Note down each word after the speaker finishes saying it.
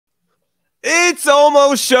It's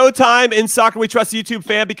almost showtime in Soccer We Trust YouTube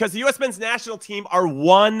fan because the U.S. men's national team are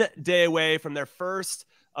 1 day away from their first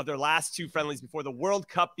of their last 2 friendlies before the World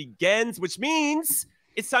Cup begins, which means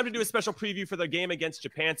it's time to do a special preview for their game against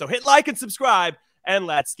Japan. So hit like and subscribe, and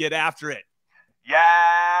let's get after it.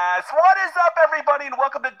 Yes, what is up, everybody, and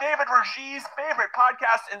welcome to David Raji's favorite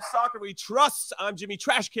podcast in Soccer We Trust. I'm Jimmy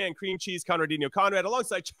Trashcan Cream Cheese Conrad,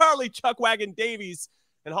 alongside Charlie Chuckwagon Davies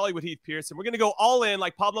and Hollywood Heath Pearce. And we're going to go all in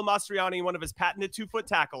like Pablo Mastroianni in one of his patented 2-foot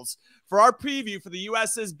tackles for our preview for the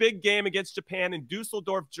U.S.'s big game against Japan in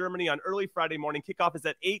Dusseldorf, Germany on early Friday morning. Kickoff is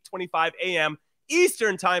at 8:25 a.m.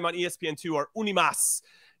 Eastern time on ESPN2 or Unimas.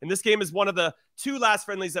 And this game is one of the 2 last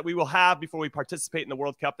friendlies that we will have before we participate in the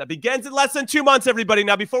World Cup. That begins in less than 2 months, everybody.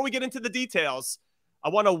 Now, before we get into the details, I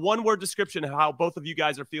want a one-word description of how both of you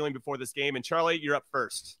guys are feeling before this game. And Charlie, you're up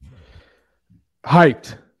first.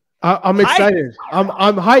 Hyped. I'm excited. I'm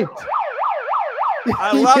hyped.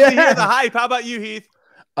 I love to hear the hype. How about you, Heath?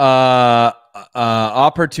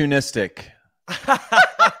 Opportunistic.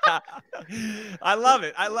 I love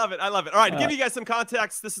it. All right, to give you guys some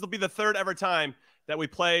context, this will be the 3rd ever time that we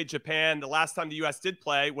play Japan. The last time the U.S. did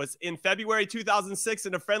play was in February 2006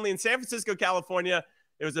 in a friendly in San Francisco, California.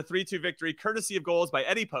 It was a 3-2 victory, courtesy of goals by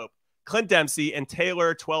Eddie Pope, Clint Dempsey, and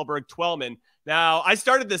Taylor Twellberg-Twellman. Now, I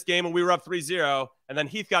started this game when we were up 3-0, and then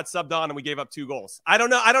Heath got subbed on and we gave up 2 goals. I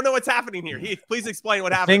don't know what's happening here. Heath, please explain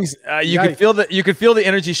what happened. Things you could feel the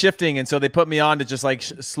energy shifting, and so they put me on to just like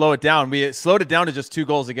slow it down. We slowed it down to just 2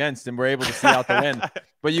 goals against, and we're able to see out the win.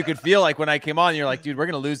 But you could feel like when I came on, you're like, dude, we're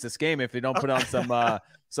gonna lose this game if we don't put on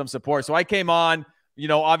some support. So I came on. You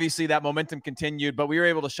know, obviously that momentum continued, but we were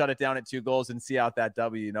able to shut it down at 2 goals and see out that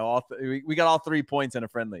W. You know, we got all 3 points in a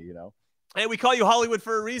friendly. You know. Hey, we call you Hollywood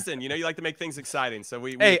for a reason. You know, you like to make things exciting. So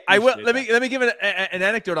let me give an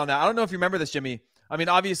anecdote on that. I don't know if you remember this, Jimmy. I mean,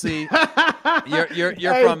 obviously,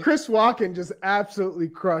 you're from Chris Walken just absolutely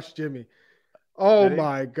crushed Jimmy. Oh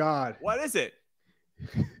my God! What is it?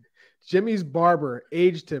 Jimmy's barber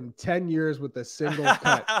aged him 10 years with a single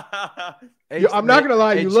cut. I'm not gonna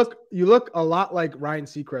lie, you look a lot like Ryan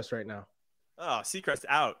Seacrest right now. Oh, Seacrest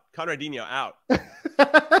out. Conradinho out.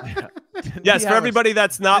 Yes, for everybody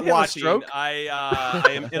that's not watching, I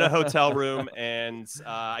am in a hotel room and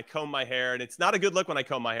I comb my hair, and it's not a good look when I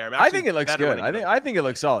comb my hair. I think it looks good. I think it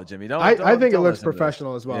looks solid, Jimmy. I think it looks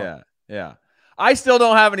professional as well. Yeah. I still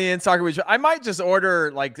don't have any in Soccer Week. I might just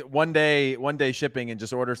order like one day shipping and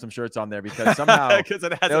just order some shirts on there because somehow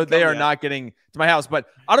they are not getting to my house. But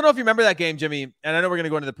I don't know if you remember that game, Jimmy, and I know we're going to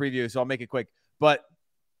go into the preview, so I'll make it quick. But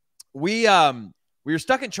we were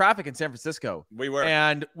stuck in traffic in San Francisco. We were.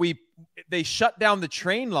 And they shut down the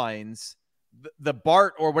train lines, the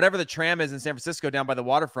BART or whatever the tram is in San Francisco down by the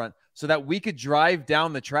waterfront so that we could drive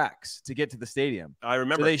down the tracks to get to the stadium. I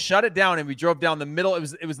remember. So they shut it down and we drove down the middle. It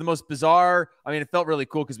was the most bizarre. I mean, it felt really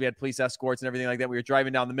cool because we had police escorts and everything like that. We were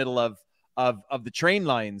driving down the middle of the train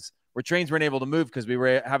lines where trains weren't able to move because we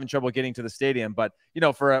were having trouble getting to the stadium. But, you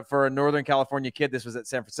know, for a Northern California kid, this was at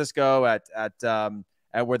San Francisco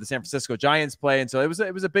at where the San Francisco Giants play. And so it was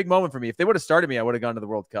a big moment for me. If they would have started me, I would have gone to the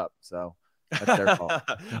World Cup. So that's their fault.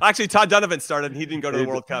 Actually, Todd Donovan started and he didn't go to the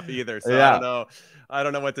World Cup either. So yeah. I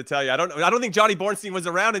don't know what to tell you. I don't think Johnny Bornstein was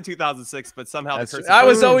around in 2006, but somehow I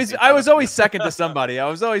was always second to somebody. I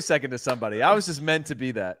was just meant to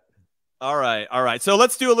be that. All right. So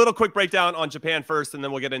let's do a little quick breakdown on Japan first, and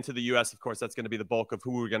then we'll get into the U.S. Of course, that's going to be the bulk of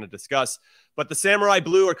who we're going to discuss. But the Samurai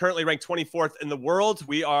Blue are currently ranked 24th in the world.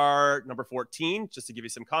 We are number 14, just to give you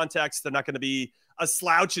some context. They're not going to be a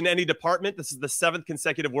slouch in any department. This is the 7th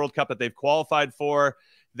consecutive World Cup that they've qualified for.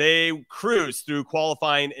 They cruise through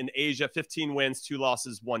qualifying in Asia, 15 wins, 2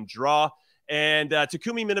 losses, 1 draw. And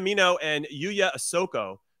Takumi Minamino and Yuya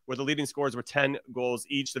Asoko were the leading scorers with 10 goals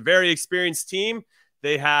each. The very experienced team.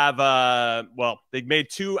 They have, they've made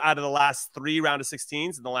 2 out of the last 3 round of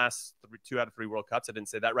 16s in the last 2 out of 3 World Cups. I didn't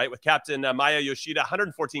say that right. With captain Maya Yoshida,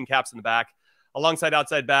 114 caps in the back. Alongside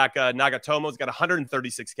outside back, Nagatomo's got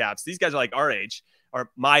 136 caps. These guys are like our age, or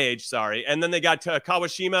my age, sorry. And then they got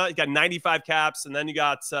Kawashima, he got 95 caps. And then you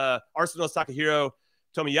got Arsenal's Takahiro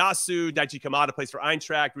Tomiyasu, Daichi Kamada plays for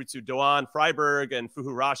Eintracht, Rutsu Doan, Freiburg, and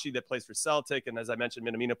Fuhurashi that plays for Celtic. And as I mentioned,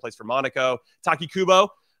 Minamino plays for Monaco. Taki Kubo,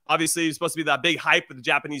 obviously, he's supposed to be that big hype with the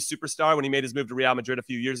Japanese superstar when he made his move to Real Madrid a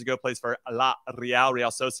few years ago, plays for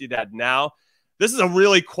Real Sociedad now. This is a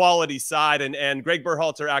really quality side, and Gregg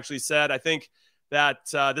Berhalter actually said, I think that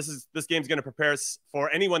this game's going to prepare us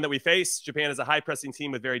for anyone that we face. Japan is a high-pressing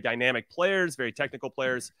team with very dynamic players, very technical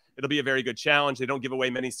players. It'll be a very good challenge. They don't give away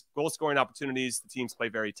many goal-scoring opportunities. The teams play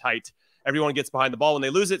very tight. Everyone gets behind the ball when they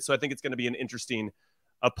lose it, so I think it's going to be an interesting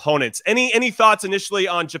opponent. Any thoughts initially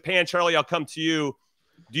on Japan? Charlie, I'll come to you.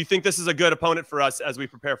 Do you think this is a good opponent for us as we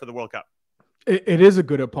prepare for the World Cup? It is a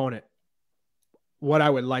good opponent. What I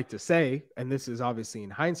would like to say, and this is obviously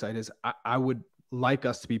in hindsight, is I would like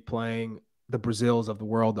us to be playing the Brazils of the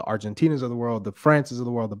world, the Argentinas of the world, the Frances of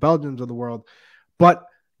the world, the Belgiums of the world. But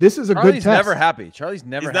this is a good test. Charlie's never happy. Charlie's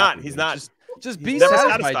never happy. He's not. Just be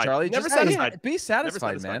satisfied, Charlie. Never just satisfied. Be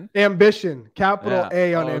satisfied, man. Ambition, capital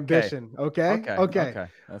A on ambition. Okay.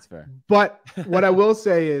 That's fair. But what I will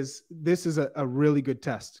say is this is a really good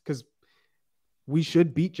test because we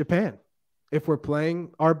should beat Japan. If we're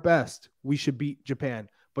playing our best, we should beat Japan.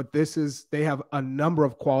 But they have a number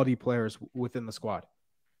of quality players within the squad.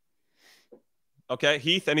 Okay.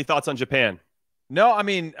 Heath, any thoughts on Japan? No, I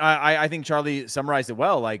mean, I think Charlie summarized it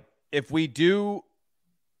well. Like, if we do,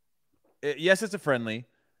 yes, it's a friendly,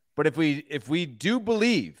 but if we do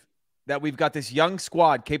believe that we've got this young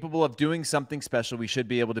squad capable of doing something special, we should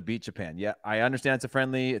be able to beat Japan. Yeah, I understand it's a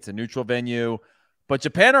friendly, it's a neutral venue, but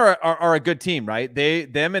Japan are a good team, right?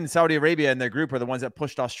 Them and Saudi Arabia and their group are the ones that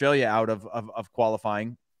pushed Australia out of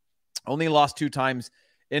qualifying. Only lost 2 times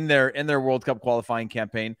in their World Cup qualifying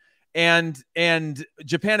campaign. And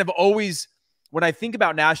Japan have always, when I think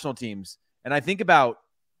about national teams and I think about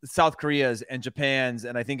South Korea's and Japan's,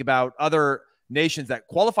 and I think about other nations that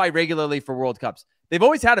qualify regularly for World Cups, they've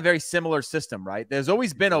always had a very similar system, right? There's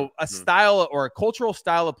always been a style or a cultural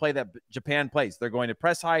style of play that Japan plays. They're going to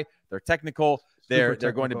press high. They're technical. They're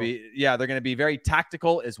going to be very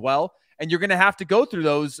tactical as well. And you're going to have to go through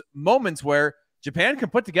those moments where Japan can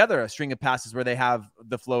put together a string of passes where they have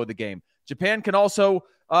the flow of the game. Japan can also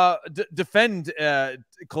defend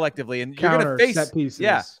collectively, and counter, you're going to face set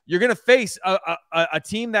pieces. You're going to face a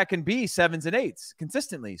team that can be 7s and 8s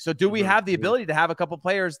consistently. So do we have the ability to have a couple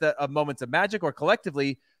players that of moments of magic or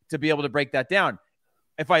collectively to be able to break that down?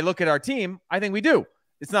 If I look at our team, I think we do.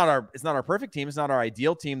 It's not our perfect team. It's not our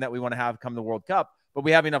ideal team that we want to have come the World Cup, but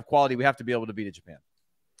we have enough quality. We have to be able to beat Japan.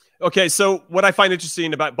 Okay, so what I find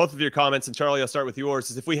interesting about both of your comments, and Charlie, I'll start with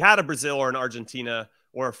yours, is if we had a Brazil or an Argentina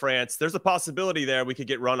or a France, there's a possibility there we could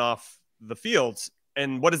get run off the fields.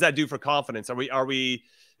 And what does that do for confidence?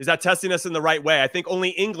 Is that testing us in the right way? I think only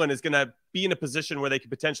England is going to be in a position where they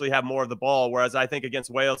could potentially have more of the ball, whereas I think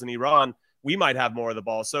against Wales and Iran, we might have more of the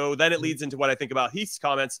ball. So then it leads into what I think about Heath's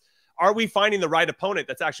comments. Are we finding the right opponent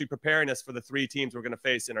that's actually preparing us for the 3 teams we're going to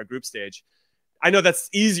face in our group stage? I know that's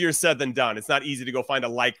easier said than done. It's not easy to go find a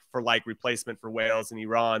like-for-like replacement for Wales and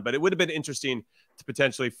Iran, but it would have been interesting to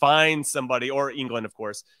potentially find somebody, or England, of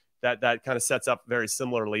course, that kind of sets up very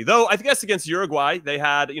similarly. Though I guess against Uruguay, they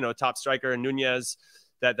had, a top striker in Nunez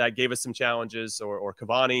that gave us some challenges, or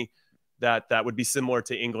Cavani that would be similar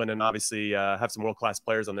to England, and obviously have some world-class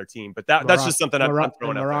players on their team. But that's just something I'm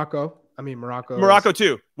throwing out. Morocco. Morocco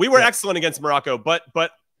too. We were excellent against Morocco, but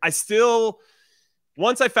I still,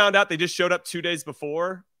 once I found out they just showed up 2 days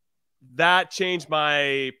before, that changed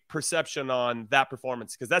my perception on that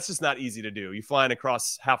performance, because that's just not easy to do. You flying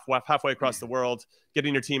across halfway across the world,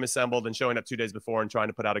 getting your team assembled and showing up 2 days before and trying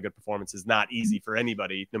to put out a good performance is not easy for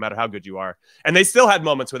anybody, no matter how good you are. And they still had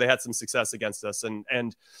moments where they had some success against us. And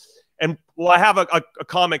well, I have a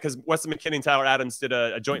comment because Weston McKinney and Tyler Adams did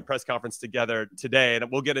a joint press conference together today, and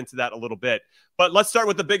we'll get into that a little bit. But let's start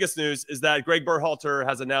with the biggest news, is that Gregg Berhalter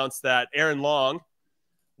has announced that Aaron Long,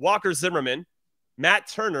 Walker Zimmerman, Matt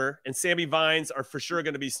Turner, and Sammy Vines are for sure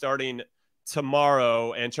going to be starting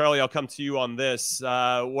tomorrow. And Charlie, I'll come to you on this.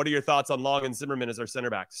 What are your thoughts on Long and Zimmerman as our center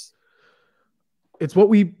backs? It's what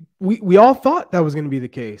we all thought that was going to be the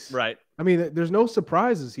case. Right. I mean, there's no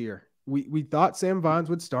surprises here. We thought Sam Vines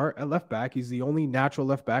would start at left back. He's the only natural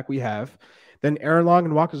left back we have. Then Aaron Long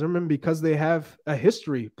and Walker Zimmerman, because they have a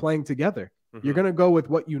history playing together. Mm-hmm. You're going to go with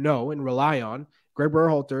what you know and rely on. Gregg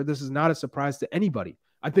Berhalter, this is not a surprise to anybody.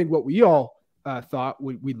 I think what we all thought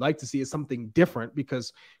we'd like to see is something different,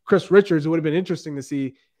 because Chris Richards, it would have been interesting to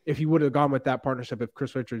see if he would have gone with that partnership if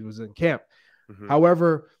Chris Richards was in camp. Mm-hmm.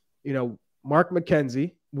 However, Mark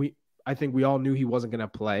McKenzie, I think we all knew he wasn't going to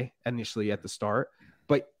play initially at the start,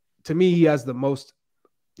 but to me,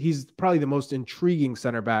 he's probably the most intriguing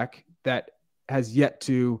center back that has yet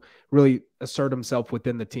to really assert himself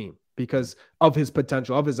within the team because of his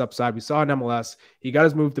potential, of his upside. We saw in MLS, he got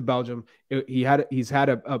his move to Belgium. He's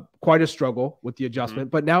had quite a struggle with the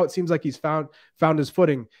adjustment, but now it seems like he's found his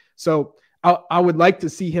footing. So I would like to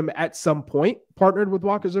see him at some point partnered with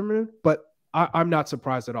Walker Zimmerman, but I'm not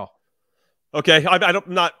surprised at all. Okay. I'm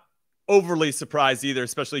not overly surprised either,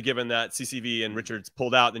 especially given that CCV and Richards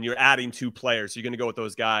pulled out, and you're adding 2 players. So you're going to go with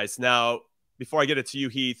those guys. Now, before I get it to you,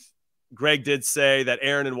 Heath, Gregg did say that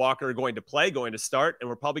Aaron and Walker are going to start, and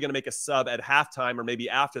we're probably going to make a sub at halftime or maybe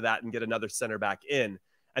after that and get another center back in.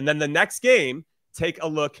 And then the next game, take a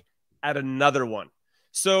look at another one.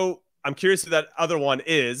 So I'm curious who that other one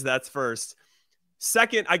is. That's first.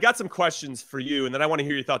 Second, I got some questions for you, and then I want to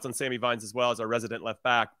hear your thoughts on Sammy Vines as well as our resident left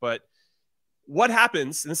back. But what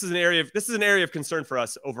happens, and this is an area of concern for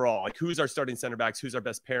us overall, like who's our starting center backs, who's our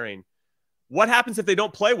best pairing? What happens if they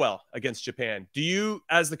don't play well against Japan? Do you,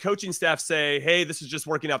 as the coaching staff, say, hey, this is just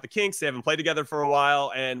working out the kinks, they haven't played together for a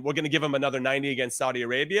while, and we're going to give them another 90 against Saudi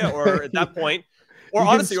Arabia? Or at that point, or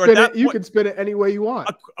honestly, or at that point, you can spin it any way you want.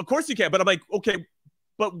 Of course you can, but I'm like, okay,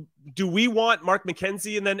 but do we want Mark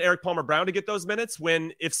McKenzie and then Eric Palmer-Brown to get those minutes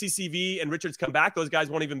when if CCV and Richards come back, those guys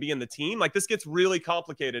won't even be in the team? Like, this gets really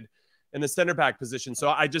complicated in the center back position. So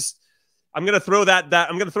I'm going to throw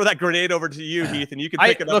that grenade over to you, Heath, and you can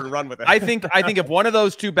pick it up and run with it. I think if one of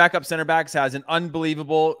those two backup center backs has an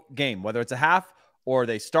unbelievable game, whether it's a half or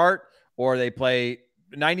they start or they play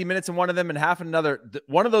 90 minutes in one of them and half in another,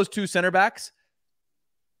 one of those two center backs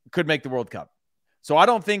could make the World Cup. So I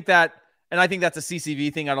don't think that, and I think that's a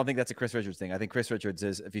CCV thing. I don't think that's a Chris Richards thing. I think Chris Richards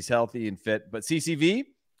is, if he's healthy and fit, but CCV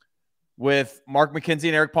with Mark McKenzie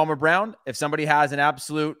and Eric Palmer-Brown, if somebody has an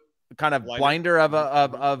absolute kind of blinder of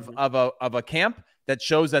a camp that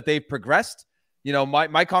shows that they've progressed, you know,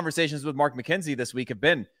 my conversations with Mark McKenzie this week have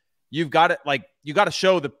been, you got to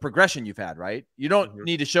show the progression you've had, right? You don't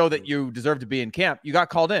need to show that you deserve to be in camp. You got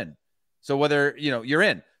called in. So whether, you know, you're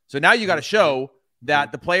in. So now you got to show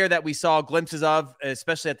that the player that we saw glimpses of,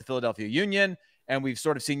 especially at the Philadelphia Union, and we've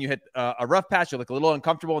sort of seen you hit a rough patch, you look a little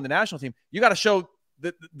uncomfortable in the national team, you got to show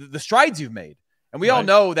the strides you've made. And we all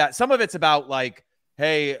know that some of it's about like,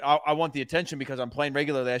 hey, I want the attention because I'm playing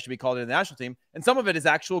regularly, I should be called in the national team. And some of it is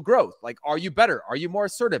actual growth. Like, are you better? Are you more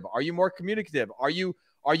assertive? Are you more communicative? Are you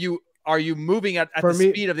moving at the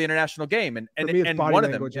speed of the international game? And body one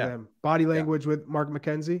language of them, body language with Mark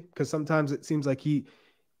McKenzie, because sometimes it seems like he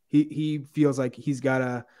feels like he's got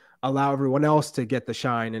to allow everyone else to get the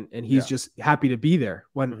shine, and he's just happy to be there.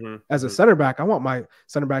 When as a center back, I want my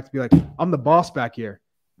center back to be like, I'm the boss back here,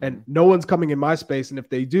 and no one's coming in my space. And if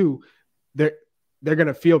they do, they're going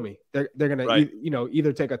to feel me. They're going to,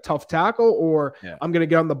 either take a tough tackle or I'm going to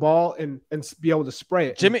get on the ball and be able to spray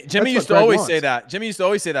it. Jimmy used to always say that. Jimmy used to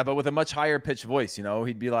always say that, but with a much higher pitched voice, you know,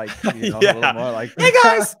 he'd be like, a little more like, hey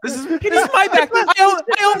guys, this is my back.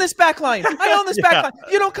 I own this back line. I own this back line.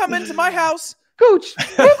 You don't come into my house. Coach,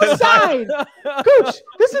 move aside. Coach,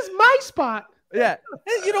 this is my spot. Yeah.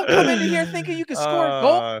 You don't come into here thinking you can score a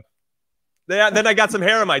goal. Then I got some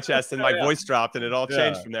hair on my chest and my voice dropped and it all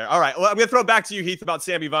changed from there. All right. Well, I'm going to throw it back to you, Heath, about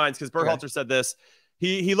Sammy Vines, because Berhalter said this.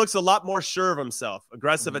 He looks a lot more sure of himself,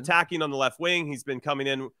 aggressive attacking on the left wing. He's been coming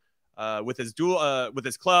in with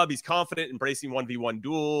his club. He's confident, embracing 1v1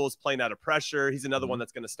 duels, playing out of pressure. He's another one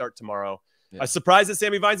that's going to start tomorrow. I'm surprised that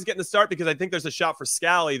Sammy Vines is getting the start, because I think there's a shot for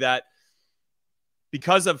Scally that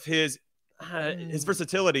because of his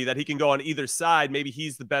versatility that he can go on either side. Maybe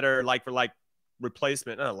he's the better like for like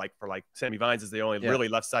replacement. Sammy Vines is the only really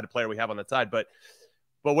left-sided player we have on that side. But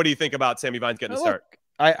what do you think about Sammy Vines getting a start?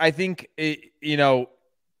 I think it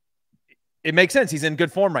makes sense. He's in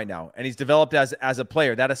good form right now, and he's developed as a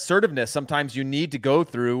player. That assertiveness, sometimes you need to go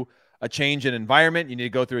through a change in environment. You need to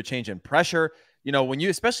go through a change in pressure. You know, when you,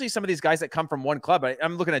 especially some of these guys that come from one club,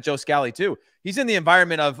 I'm looking at Joe Scally too. He's in the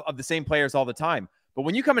environment of the same players all the time. But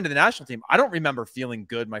when you come into the national team, I don't remember feeling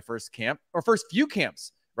good my first camp or first few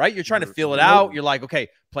camps. Right? You're trying to feel it out. You're like, okay,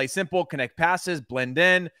 play simple, connect passes, blend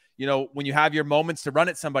in. You know, when you have your moments to run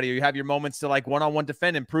at somebody, or you have your moments to like one-on-one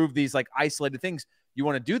defend, improve these like isolated things, you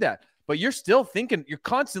want to do that. But you're still thinking, you're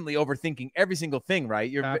constantly overthinking every single thing, right?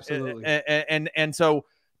 You're absolutely. And so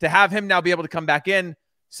to have him now be able to come back in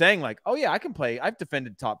saying like, oh yeah, I can play. I've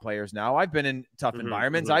defended top players now. I've been in tough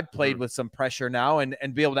environments. I've played with some pressure now,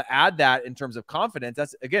 and be able to add that in terms of confidence.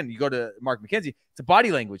 That's, again, you go to Mark McKenzie, it's a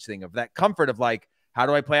body language thing of that comfort of like, how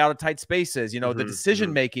do I play out of tight spaces? You know, the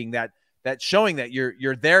decision making that showing that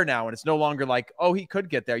you're there now, and it's no longer like, oh, he could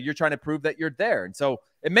get there. You're trying to prove that you're there. And so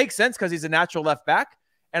it makes sense because he's a natural left back.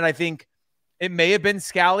 And I think it may have been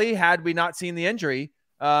Scally had we not seen the injury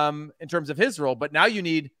in terms of his role. But now you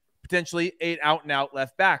need potentially an out and out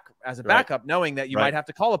left back as a backup, knowing that you might have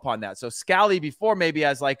to call upon that. So Scally before maybe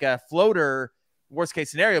as like a floater, worst case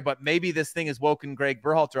scenario, but maybe this thing has woken Gregg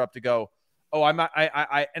Berhalter up to go, oh,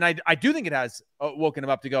 I do think it has woken him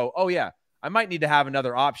up to go, oh yeah, I might need to have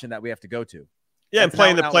another option that we have to go to. Yeah, and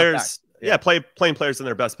playing the players, playing players in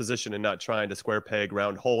their best position and not trying to square peg,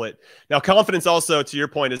 round hole it. Now, confidence also, to your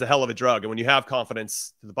point, is a hell of a drug. And when you have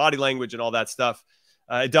confidence to the body language and all that stuff,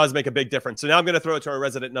 it does make a big difference. So now I'm going to throw it to our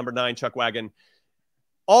resident number 9, Chuck Wagon.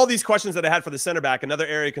 All these questions that I had for the center back, another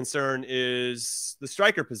area of concern is the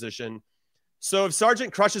striker position. So if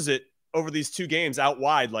Sargent crushes it over these 2 games out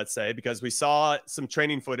wide, let's say, because we saw some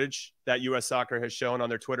training footage that US Soccer has shown on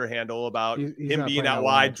their Twitter handle about him being out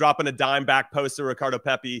wide, dropping a dime back post to Ricardo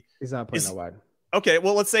Pepi. He's not playing out wide. Okay,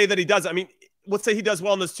 well, let's say that he does. I mean, let's say he does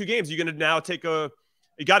well in those 2 games. You're going to now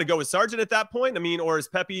you got to go with Sargent at that point. I mean, or is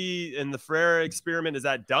Pepi and the Ferreira experiment, is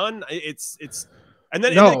that done? And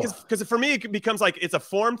then because for me, it becomes like it's a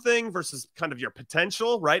form thing versus kind of your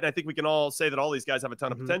potential, right? And I think we can all say that all these guys have a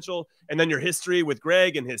ton of potential. And then your history with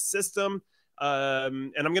Gregg and his system.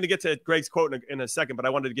 And I'm going to get to Gregg's quote in a second, but I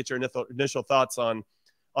wanted to get your initial thoughts on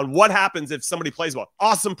what happens if somebody plays well.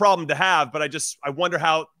 Awesome problem to have, but I wonder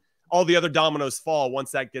how all the other dominoes fall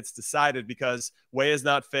once that gets decided, because Way is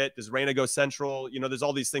not fit. Does Reyna go central? You know, there's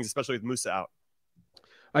all these things, especially with Musa out.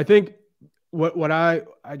 I think what I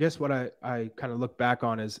kind of look back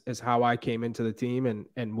on is how I came into the team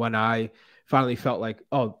and when I finally felt like,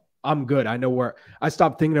 oh, I'm good. I know where I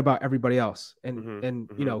stopped thinking about everybody else. And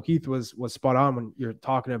you know, Heath was spot on when you're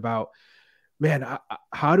talking about, man,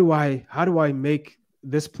 how do I make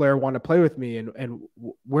this player want to play with me, and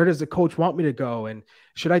where does the coach want me to go, and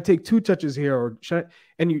should I take 2 touches here, or should I?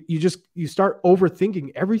 And you start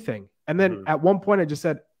overthinking everything. And then at one point I just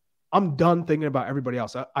said, I'm done thinking about everybody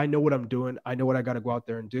else. I know what I'm doing. I know what I got to go out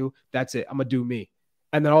there and do. That's it. I'm gonna do me.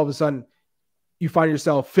 And then all of a sudden you find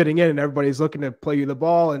yourself fitting in and everybody's looking to play you the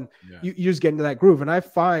ball, and you just get into that groove. And I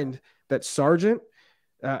find that Sargent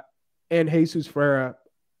and Jesus Ferreira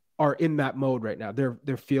are in that mode right now.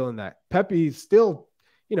 They're feeling that. Pepe's still,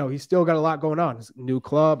 you know, he's still got a lot going on. His new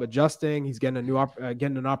club, adjusting. He's getting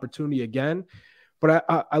getting an opportunity again. But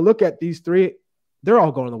I look at these 3; they're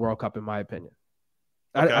all going to the World Cup, in my opinion.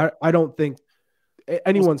 Okay. I don't think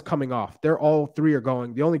anyone's coming off. They're all 3 are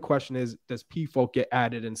going. The only question is, does P-Folk get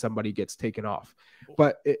added and somebody gets taken off?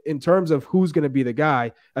 But in terms of who's going to be the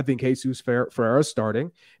guy, I think Jesus Ferreira is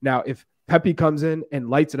starting. Now, if Pepe comes in and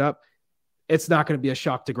lights it up, it's not going to be a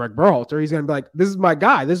shock to Gregg Berhalter. He's going to be like, this is my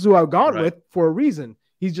guy. This is who I've gone with for a reason.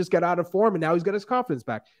 He's just got out of form, and now he's got his confidence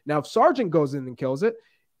back. Now, if Sargent goes in and kills it,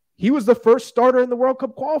 he was the first starter in the World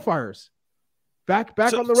Cup qualifiers. Back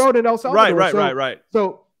on the road in El Salvador. Right.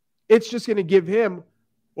 So it's just going to give him.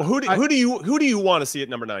 Well, who do you want to see at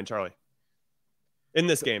number 9, Charlie? In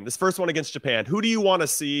this game, this first one against Japan, who do you want to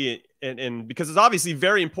see? And because it's obviously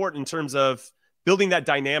very important in terms of building that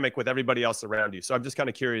dynamic with everybody else around you. So I'm just kind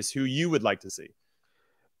of curious who you would like to see.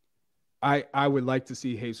 I would like to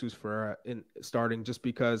see Jesus Ferreira starting, just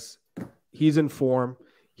because he's in form.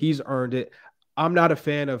 He's earned it. I'm not a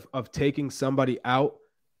fan of taking somebody out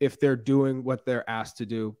if they're doing what they're asked to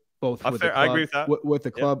do, both with the club, I agree with that. With the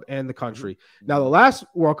club and the country. Now, the last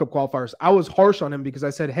World Cup qualifiers, I was harsh on him because I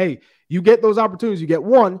said, hey, you get those opportunities, you get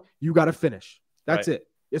one, you got to finish. That's it.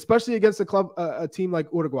 Especially against a club, a team like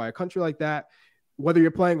Uruguay, a country like that. Whether you're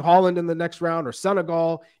playing Holland in the next round or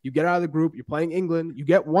Senegal, you get out of the group, you're playing England, you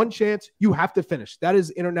get one chance, you have to finish. That is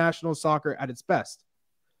international soccer at its best.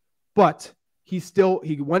 But he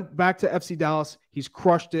went back to FC Dallas. He's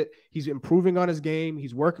crushed it. He's improving on his game.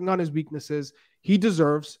 He's working on his weaknesses. He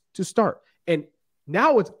deserves to start. And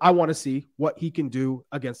now I want to see what he can do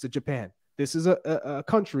against Japan. This is a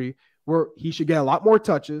country where he should get a lot more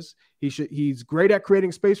touches. He's great at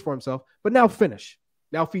creating space for himself, but now finish.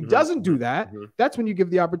 Now, if he doesn't do that, that's when you give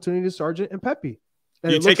the opportunity to Sargent and Pepe.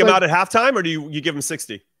 And do you take him out at halftime, or do you give him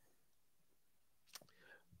 60?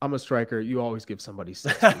 I'm a striker. You always give somebody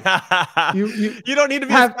 60. You don't need to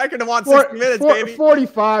be a striker to want 60 minutes, baby.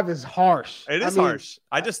 45 is harsh. It is harsh.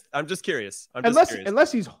 I'm just curious.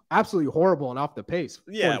 Unless he's absolutely horrible and off the pace.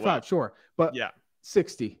 45, sure. But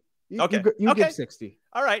 60. You give 60.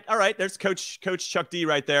 All right. There's Coach Chuck D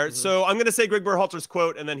right there. So I'm going to say Gregg Berhalter's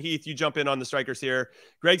quote, and then Heath, you jump in on the strikers here.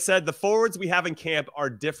 Gregg said, the forwards we have in camp are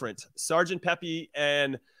different. Sargent, Pepe,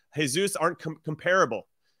 and Jesus aren't comparable.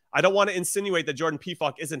 I don't want to insinuate that Jordan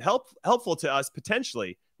Pefok isn't helpful to us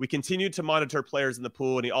potentially. We continue to monitor players in the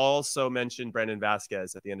pool, and he also mentioned Brandon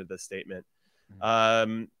Vasquez at the end of the statement.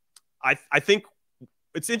 I think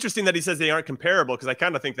it's interesting that he says they aren't comparable, because I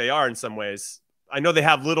kind of think they are in some ways. I know they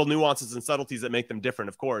have little nuances and subtleties that make them different,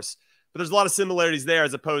 of course, but there's a lot of similarities there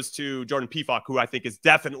as opposed to Jordan Pefok, who I think is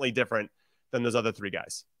definitely different than those other 3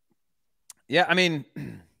 guys. Yeah, I mean,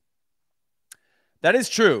 that is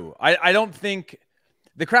true. I don't think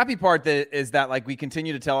the crappy part is that like we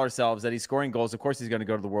continue to tell ourselves that he's scoring goals. Of course, he's going to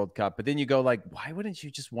go to the World Cup, but then you go like, why wouldn't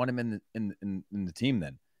you just want him in the team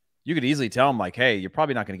then? You could easily tell him like, hey, you're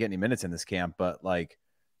probably not going to get any minutes in this camp, but like,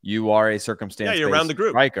 you are a circumstance you're around the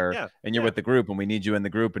group striker, and you're with the group, and we need you in the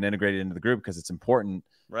group and integrated into the group because it's important.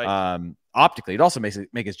 Right. Optically, it also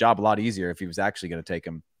make his job a lot easier if he was actually going to take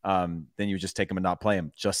him. Then you would just take him and not play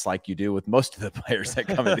him, just like you do with most of the players that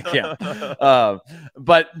come into camp.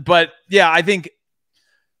 But yeah, I think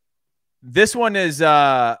this one is.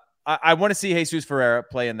 I want to see Jesus Ferreira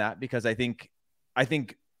play in that because I think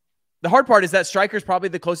the hard part is that striker is probably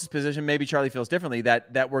the closest position. Maybe Charlie feels differently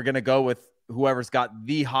that we're going to go with whoever's got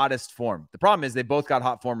the hottest form. The problem is they both got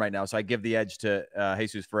hot form right now, so I give the edge to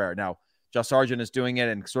Jesus Ferreira. Now, Josh Sargent is doing it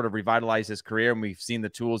and sort of revitalized his career, and we've seen the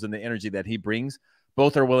tools and the energy that he brings.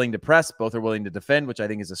 Both are willing to press, both are willing to defend, which I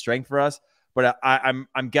think is a strength for us. But I'm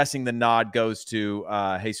guessing the nod goes to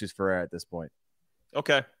Jesus Ferreira at this point.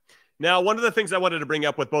 Okay. Now, one of the things I wanted to bring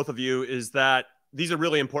up with both of you is that these are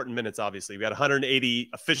really important minutes. Obviously, we had 180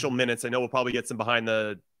 official minutes. I know we'll probably get some behind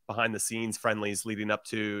the scenes friendlies leading up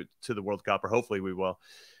to the World Cup, or hopefully we will.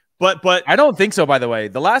 But I don't think so. By the way,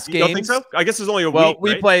 the last game. Don't think so? I guess there's only a week.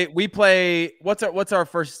 We play. What's our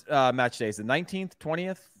first match day? Is the 19th,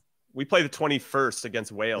 20th? We play the 21st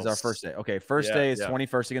against Wales. Is our first day. Okay, first day is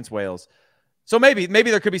 21st against Wales. So maybe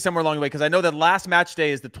there could be somewhere along the way because I know that last match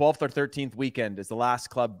day is the 12th or 13th weekend is the last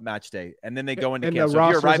club match day, and then they go into camp. And the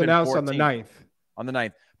roster's announced on the 9th. On the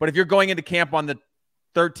 9th. But if you're going into camp on the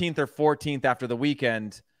 13th or 14th after the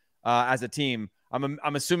weekend as a team, I'm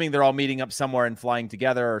assuming they're all meeting up somewhere and flying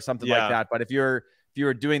together or something like that. But if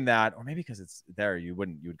you're doing that, or maybe because it's there, you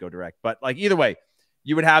would go direct. But like either way,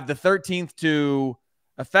 you would have the 13th to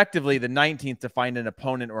effectively the 19th to find an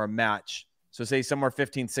opponent or a match. So say somewhere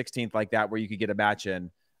 15th, 16th like that, where you could get a match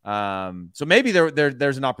in. So maybe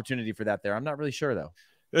there's an opportunity for that there. I'm not really sure though.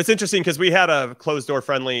 It's interesting because we had a closed door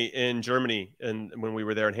friendly in Germany, and when we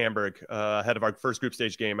were there in Hamburg ahead of our first group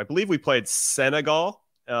stage game, I believe we played Senegal,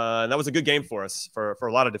 and that was a good game for us for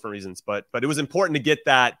a lot of different reasons. But it was important to get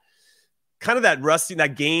that kind of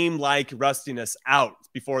that game like rustiness out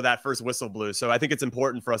before that first whistle blew. So I think it's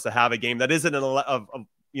important for us to have a game that isn't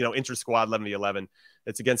inter squad 11-11.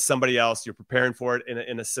 It's against somebody else. You're preparing for it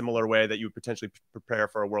in a similar way that you would potentially prepare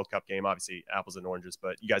for a World Cup game. Obviously, apples and oranges,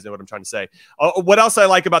 but you guys know what I'm trying to say. What else I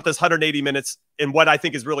like about this 180 minutes and what I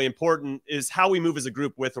think is really important is how we move as a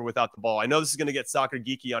group with or without the ball. I know this is going to get soccer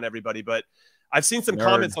geeky on everybody, but I've seen some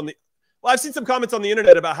comments on the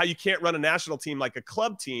internet about how you can't run a national team like a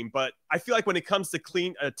club team. But I feel like when it comes to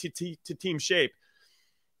to team shape,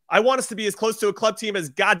 I want us to be as close to a club team as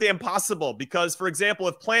goddamn possible. Because, for example,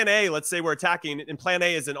 if plan A, let's say we're attacking and plan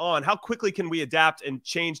A isn't on, how quickly can we adapt and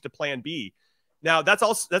change to plan B? Now, that's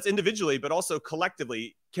individually, but also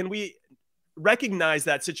collectively. Can we recognize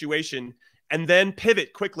that situation and then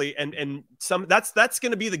pivot quickly? And that's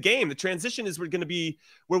going to be the game. The transition is going to be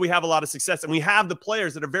where we have a lot of success. And we have the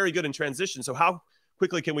players that are very good in transition. So how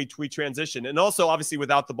quickly can we transition? And also, obviously,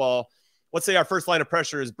 without the ball, let's say our first line of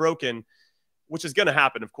pressure is broken, which is going to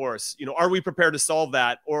happen, of course. Are we prepared to solve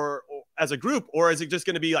that or as a group, or is it just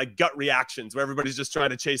going to be like gut reactions where everybody's just trying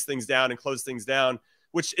to chase things down and close things down,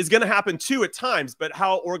 which is going to happen too at times, but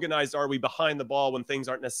how organized are we behind the ball when things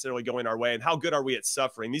aren't necessarily going our way, and how good are we at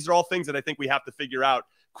suffering? These are all things that I think we have to figure out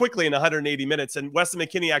quickly in 180 minutes. And Weston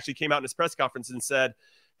McKennie actually came out in his press conference and said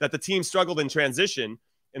that the team struggled in transition,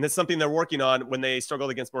 and that's something they're working on when they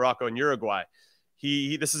struggled against Morocco and Uruguay.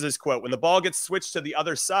 This is his quote: "When the ball gets switched to the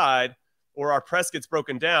other side, or our press gets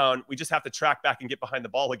broken down, we just have to track back and get behind the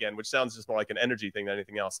ball again," which sounds just more like an energy thing than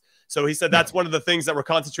anything else. So he said that's one of the things that we're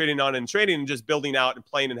concentrating on in training, and just building out and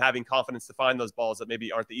playing and having confidence to find those balls that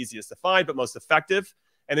maybe aren't the easiest to find, but most effective.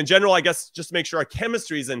 And in general, I guess just to make sure our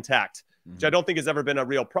chemistry is intact, which I don't think has ever been a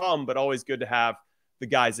real problem, but always good to have the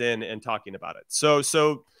guys in and talking about it.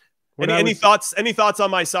 So any thoughts on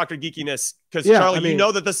my soccer geekiness? Because Charlie, you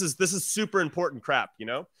know that this is super important crap,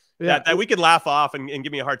 that we could laugh off and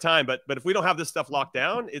give me a hard time. But if we don't have this stuff locked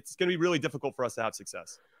down, it's going to be really difficult for us to have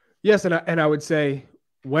success. Yes. And I would say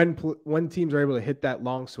when teams are able to hit that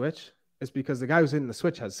long switch, it's because the guy who's hitting the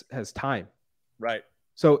switch has time. Right.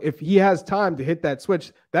 So if he has time to hit that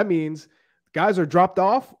switch, that means guys are dropped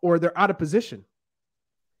off or they're out of position.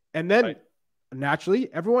 And then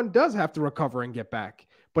naturally everyone does have to recover and get back.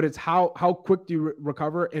 But it's how quick do you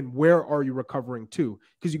recover and where are you recovering to?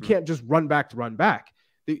 Because you can't just run back to run back.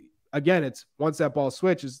 Again, it's once that ball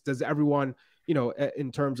switches, does everyone,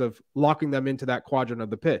 in terms of locking them into that quadrant of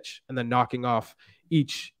the pitch and then knocking off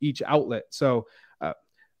each outlet. So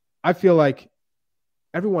I feel like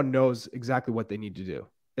everyone knows exactly what they need to do.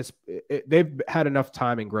 They've had enough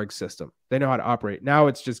time in Gregg's system. They know how to operate. Now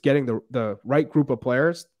it's just getting the right group of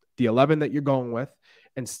players, the 11 that you're going with,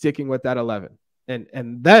 and sticking with that 11.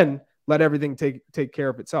 And then let everything take care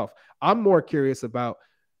of itself. I'm more curious about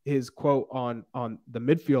his quote on the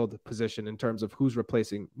midfield position in terms of who's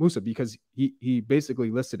replacing Musa, because he basically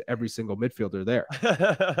listed every single midfielder there.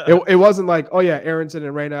 It wasn't like, oh yeah, Aronson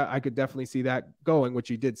and Reina, I could definitely see that going, which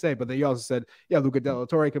he did say, but then he also said, yeah, Luca De La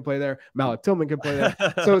Torre can play there, Malik Tillman can play there.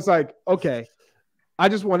 So it's like, okay, I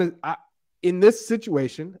just want to, in this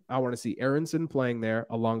situation, I want to see Aronson playing there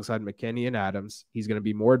alongside McKennie and Adams. He's going to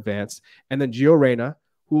be more advanced. And then Gio Reyna,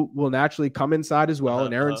 who will naturally come inside as well.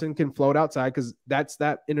 And Aronson can float outside because that's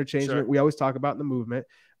that interchange we always talk about in the movement.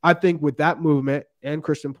 I think with that movement and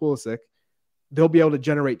Christian Pulisic, they'll be able to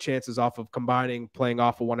generate chances off of combining, playing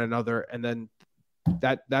off of one another. And then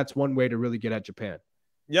that's one way to really get at Japan.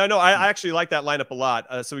 Yeah, no, I actually like that lineup a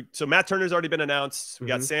lot. So Matt Turner's already been announced. We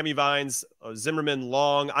got Sammy Vines, Zimmerman,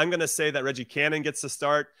 Long. I'm going to say that Reggie Cannon gets to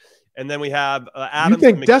start. And then we have Adams.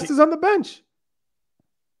 You think Dest is on the bench?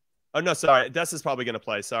 Oh, no, sorry. Dest is probably going to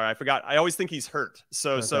play. Sorry, I forgot. I always think he's hurt.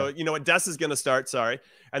 So you know what? Dest is going to start. Sorry.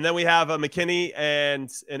 And then we have McKennie and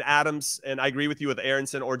Adams. And I agree with you with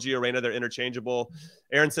Aronson or Gio Reyna. They're interchangeable.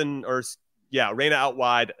 Aronson Reyna out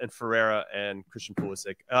wide, and Ferreira and Christian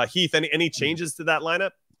Pulisic. Heath, any changes to that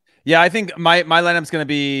lineup? Yeah, I think my lineup's going to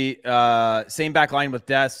be same back line with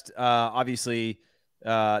Dest. Obviously,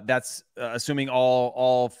 that's assuming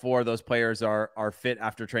all four of those players are fit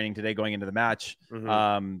after training today going into the match,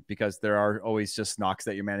 because there are always just knocks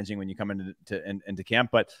that you're managing when you come into camp.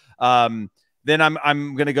 But then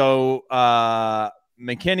I'm going to go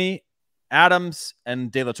McKennie, Adams,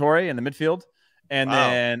 and De La Torre in the midfield. And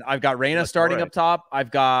then I've got Reyna starting up top.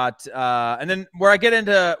 I've got and then where I get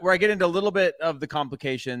into a little bit of the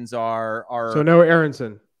complications are so no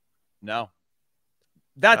Aronson. No.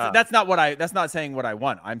 That's not saying what I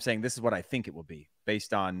want. I'm saying this is what I think it will be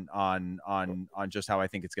based on just how I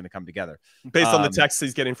think it's going to come together. Based on the texts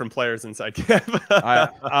he's getting from players inside camp.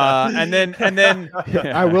 And then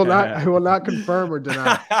I will not confirm or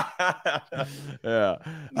deny.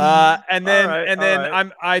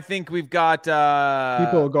 I think we've got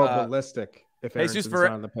people will go ballistic if Jesus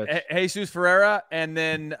on the pitch. Jesus Ferreira, and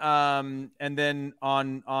then on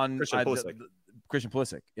Christian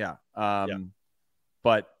Pulisic. Yeah.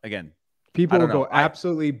 But again, people will go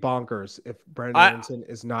absolutely bonkers if Brandon Aronson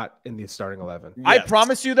is not in the starting 11. Yes. I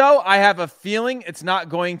promise you, though, I have a feeling it's not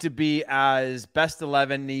going to be as best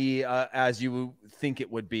 11-y as you think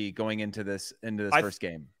it would be going into this first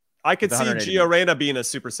game. I could see Gio Reyna being a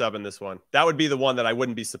super sub in this one. That would be the one that I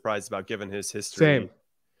wouldn't be surprised about given his history. Same.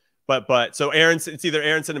 But so Aronson, it's either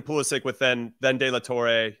Aronson and Pulisic with then De La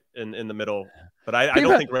Torre in the middle. But I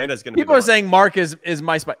don't think Reyna is going to be. People are saying Mark is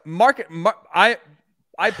my spy. Mark,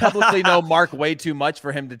 I publicly know Mark way too much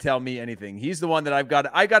for him to tell me anything. He's the one that I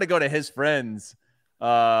got to go to his friends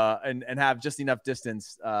and have just enough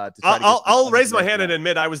distance to try I'll raise my hand and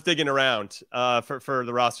admit I was digging around for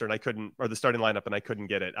the roster and I couldn't, or the starting lineup, and I couldn't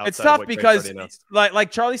get it. It's tough because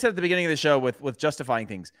like Charlie said at the beginning of the show with justifying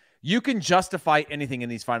things, you can justify anything in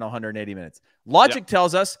these final 180 minutes. Logic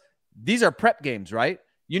tells us these are prep games, right?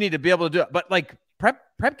 You need to be able to do it. But like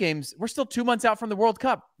prep games, we're still 2 months out from the World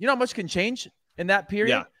Cup. You know how much can change in that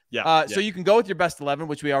period? So you can go with your best 11,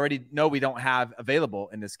 which we already know we don't have available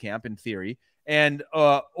in this camp in theory. And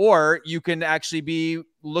or you can actually be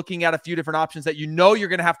looking at a few different options that you're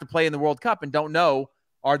going to have to play in the World Cup and don't know,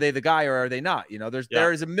 are they the guy or are they not? You know,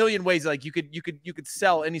 there is a million ways like you could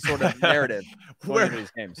sell any sort of narrative going into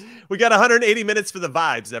these games. We got 180 minutes for the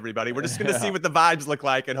vibes, everybody. We're just going to see what the vibes look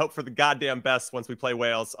like and hope for the goddamn best once we play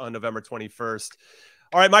Wales on November 21st.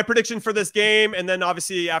 All right, my prediction for this game, and then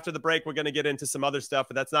obviously after the break, we're going to get into some other stuff,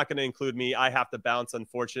 but that's not going to include me. I have to bounce,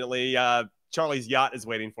 unfortunately. Charlie's yacht is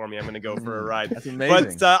waiting for me. I'm going to go for a ride. That's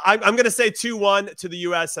amazing. But I'm going to say 2-1 to the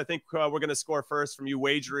U.S. I think we're going to score first from you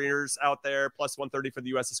wagerers out there. Plus 130 for the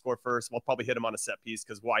U.S. to score first. We'll probably hit them on a set piece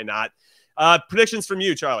because why not? Predictions from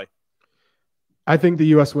you, Charlie. I think the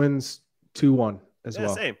U.S. wins 2-1. As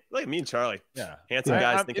well. Same. Look at me and Charlie. Yeah, handsome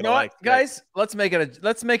guys. You know what, guys? Let's make it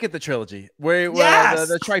the trilogy.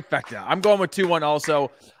 The trifecta. I'm going with 2-1.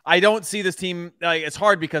 Also, I don't see this team. It's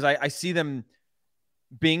hard because I see them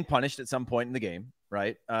being punished at some point in the game,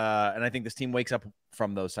 right? And I think this team wakes up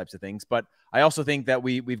from those types of things. But I also think that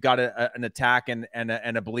we've got an attack and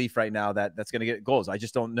a belief right now that's going to get goals. I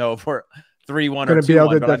just don't know if we're 3-1 or 2-1. Be able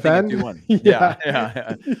to defend. 2-1.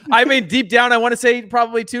 Yeah. I mean, deep down, I want to say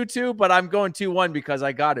probably 2-2, but I'm going 2-1 because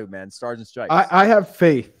I got to, man. Stars and stripes. I have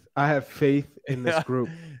faith. I have faith in this group.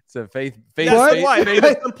 So faith,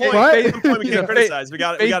 At some point we can't criticize. We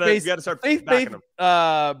got to start backing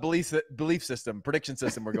them. Belief system, prediction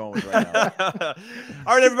system we're going with right now.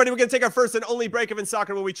 All right, everybody, we're going to take our first and only break of In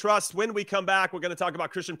Soccer Will We Trust. When we come back, we're going to talk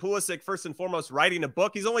about Christian Pulisic, first and foremost, writing a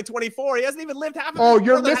book. He's only 24. He hasn't even lived half of his life. Oh,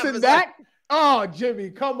 you're missing that? Oh, Jimmy,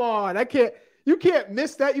 come on. You can't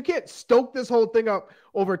miss that. You can't stoke this whole thing up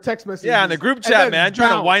over text messages. Yeah, in the group chat, man.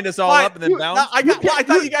 Trying to wind us all up and then bounce. I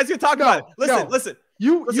thought you guys could talk about it. Listen.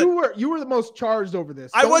 You were the most charged over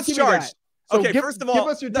this. I was charged. So okay, first of all, give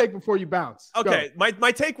us your take before you bounce. Okay,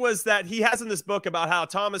 my take was that he has in this book about how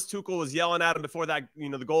Thomas Tuchel was yelling at him before that,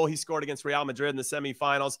 the goal he scored against Real Madrid in the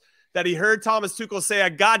semifinals, that he heard Thomas Tuchel say a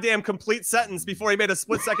goddamn complete sentence before he made a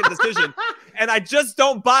split-second decision. And I just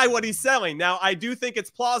don't buy what he's selling. Now, I do think it's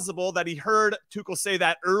plausible that he heard Tuchel say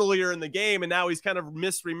that earlier in the game, and now he's kind of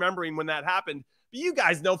misremembering when that happened. But you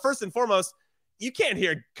guys know, first and foremost, you can't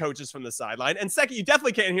hear coaches from the sideline. And second, you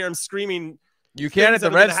definitely can't hear him screaming. You can at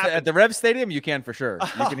the Rev Stadium. You can for sure.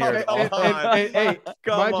 You can hear it.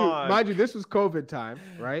 Mind you, this was COVID time,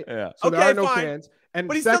 right? Yeah. So there are no fans.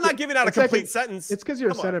 But he's still not giving out a complete sentence. It's because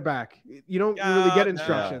you're a center back. You don't really get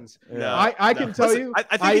instructions. No. I can tell you.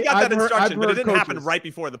 I think he got that instruction, but it didn't happen right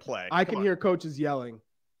before the play. I can hear coaches yelling,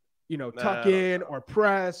 tuck in or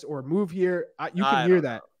press or move here. You can hear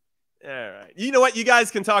that. All right. You know what? You guys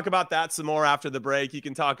can talk about that some more after the break. You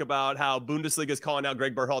can talk about how Bundesliga is calling out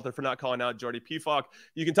Gregg Berhalter for not calling out Jordi Pifok.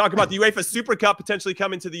 You can talk about the UEFA Super Cup potentially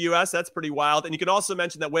coming to the U.S. That's pretty wild. And you can also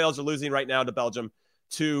mention that Wales are losing right now to Belgium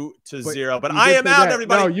 2-0. But I am out,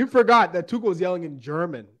 everybody. No, you forgot that Tuchel was yelling in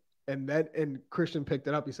German. And Christian picked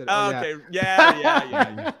it up. He said, okay.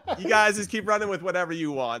 Yeah. You guys just keep running with whatever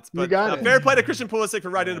you want. But fair play to Christian Pulisic for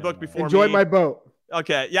writing the book before Enjoy my boat.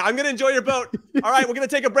 Okay. Yeah, I'm going to enjoy your boat. All right, we're going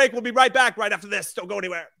to take a break. We'll be right back right after this. Don't go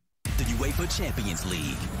anywhere. The UEFA Champions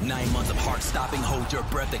League. 9 months of heart-stopping,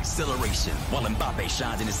 hold-your-breath exhilaration. While Mbappe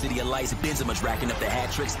shines in the city of lights, Benzema's racking up the hat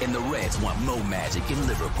tricks, and the Reds want more magic in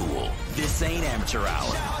Liverpool. This ain't amateur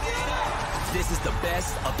hour. This is the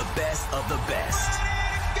best of the best of the best.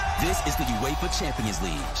 This is the UEFA Champions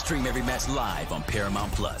League. Stream every match live on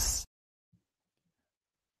Paramount+.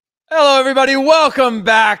 Hello, everybody. Welcome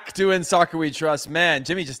back to In Soccer We Trust. Man,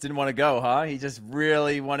 Jimmy just didn't want to go, huh? He just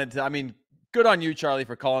really wanted to. I mean, good on you, Charlie,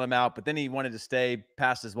 for calling him out. But then he wanted to stay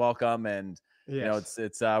past his welcome, and yes.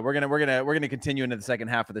 We're gonna continue into the second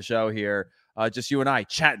half of the show here. Just you and I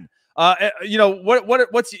chatting. Do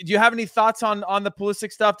you have any thoughts on the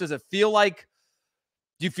Pulisic stuff? Do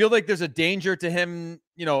you feel like there's a danger to him?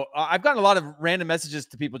 I've gotten a lot of random messages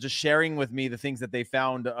to people just sharing with me the things that they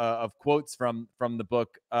found of quotes from the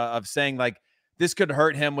book of saying like this could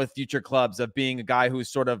hurt him with future clubs, of being a guy who's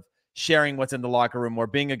sort of sharing what's in the locker room, or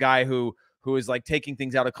being a guy who is like taking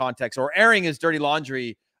things out of context or airing his dirty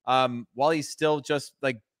laundry while he's still just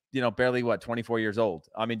like, barely 24 years old.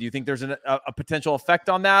 I mean, do you think there's a potential effect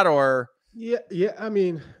on that, or? Yeah. I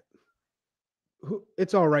mean,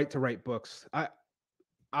 it's all right to write books.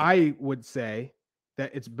 I would say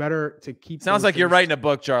that it's better to keep. Sounds like you're writing a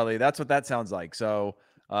book, Charlie. That's what that sounds like. So,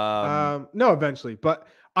 no, eventually, but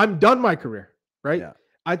I'm done my career, right? Yeah.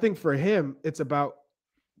 I think for him, it's about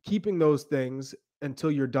keeping those things until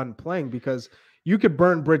you're done playing, because you could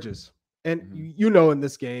burn bridges, and in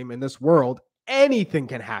this game, in this world, anything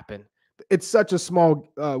can happen. It's such a small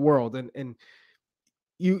world, and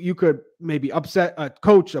you could maybe upset a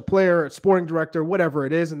coach, a player, a sporting director, whatever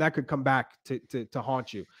it is, and that could come back to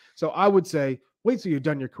haunt you. So I would say, wait till you're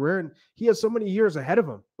done your career. And he has so many years ahead of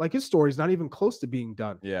him. Like, his story's not even close to being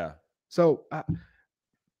done. Yeah. So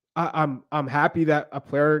I'm happy that a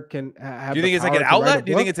player can have. Do you think it's like an outlet?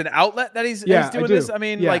 Do you think it's an outlet that he's doing this? I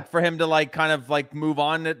mean, like for him to like kind of like move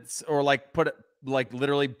on, or like put it like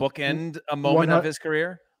literally bookend a moment of his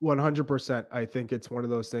career? 100%. I think it's one of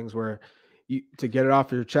those things where to get it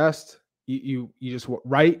off your chest, you just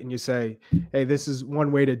write and you say, hey, this is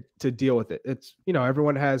one way to deal with it. It's,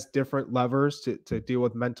 everyone has different levers to deal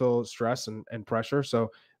with mental stress and pressure.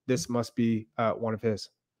 So this must be one of his.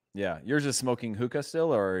 Yeah. You're just smoking hookah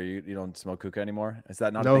still, or you don't smoke hookah anymore? Is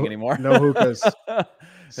that not a thing anymore? No hookahs. Zero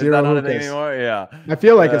Is that not hookahs. A thing anymore? Yeah. I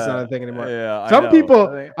feel like it's not a thing anymore. Yeah. Some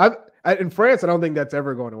people in France, I don't think that's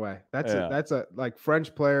ever going away. That's like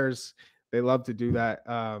French players, they love to do that.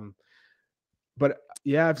 But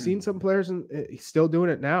yeah, I've seen some players and he's still doing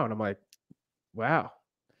it now. And I'm like, wow.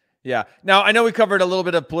 Yeah. Now, I know we covered a little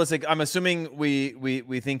bit of Pulisic. I'm assuming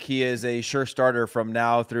we think he is a sure starter from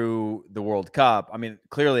now through the World Cup. I mean,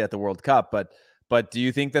 clearly at the World Cup, but do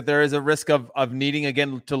you think that there is a risk of needing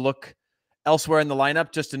again to look elsewhere in the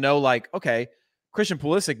lineup just to know, like, okay, Christian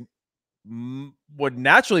Pulisic would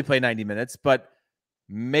naturally play 90 minutes, but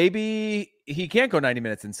maybe he can't go 90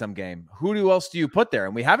 minutes in some game. Who else do you put there?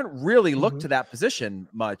 And we haven't really looked to that position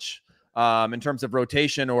much in terms of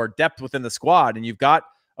rotation or depth within the squad. And you've got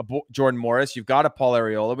a Jordan Morris, you've got a Paul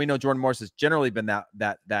Arriola. We know Jordan Morris has generally been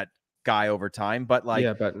that guy over time, but like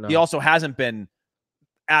he also hasn't been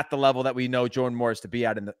at the level that we know Jordan Morris to be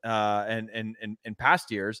at in the in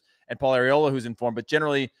past years. And Paul Arriola, who's in form, but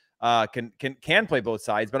generally can play both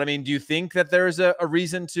sides. But I mean, do you think that there's a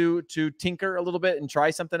reason to tinker a little bit and try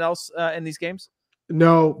something else in these games?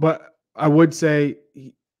 No, but I would say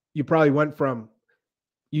you probably went from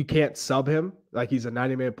you can't sub him like he's a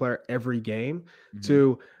 90-minute player every game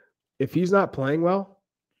to if he's not playing well,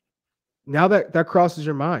 now that crosses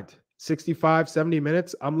your mind. 65, 70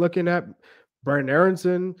 minutes. I'm looking at Brandon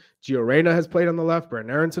Aronson. Gio Reyna has played on the left.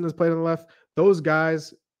 Brandon Aronson has played on the left. Those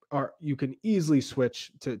guys you can easily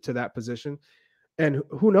switch to that position. And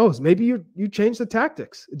who knows, maybe you change the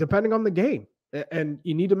tactics depending on the game and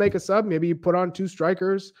you need to make a sub. Maybe you put on 2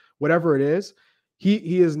 strikers, whatever it is.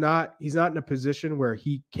 He's not in a position where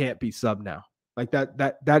he can't be sub now. Like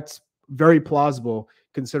that's very plausible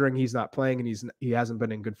considering he's not playing and he hasn't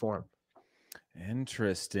been in good form.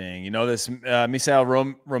 Interesting. You know, this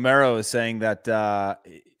Misael Romero is saying that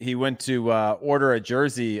he went to order a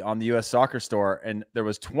jersey on the U.S. Soccer Store, and there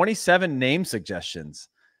was 27 name suggestions.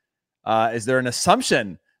 Is there an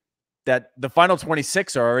assumption that the final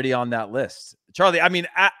 26 are already on that list? Charlie, I mean,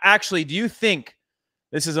 actually, do you think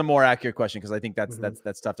this is a more accurate question? Because I think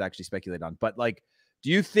that's tough to actually speculate on. But like, do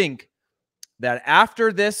you think that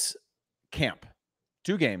after this camp,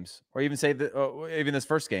 2 games, or even say even this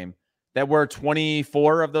first game, that were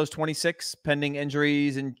 24 of those 26 pending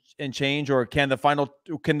injuries and change, or can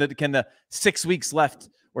the 6 weeks left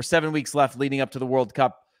or 7 weeks left leading up to the World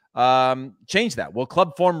Cup change that? Will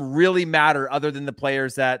club form really matter other than the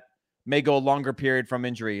players that may go a longer period from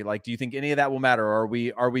injury? Like, do you think any of that will matter, or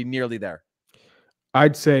are we nearly there?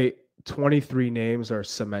 I'd say 23 names are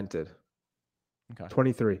cemented. Okay.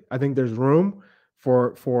 23. I think there's room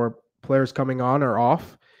for players coming on or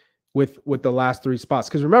off with the last 3 spots.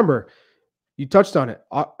 Because remember, you touched on it.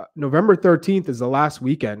 November 13th is the last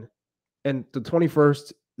weekend, and the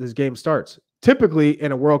 21st, this game starts. Typically,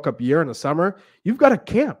 in a World Cup year in the summer, you've got a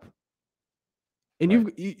camp, and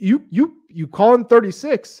you call in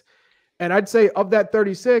 36, and I'd say of that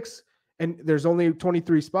 36, and there's only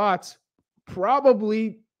 23 spots,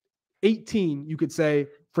 probably 18 you could say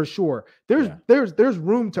for sure. There's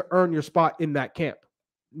room to earn your spot in that camp.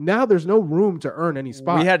 Now there's no room to earn any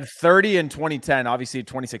spot. We had 30 in 2010, obviously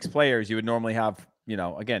 26 players. You would normally have, you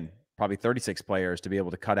know, again, probably 36 players to be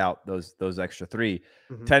able to cut out those extra 3,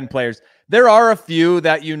 10 players. There are a few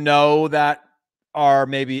that you know that are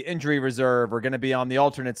maybe injury reserve or going to be on the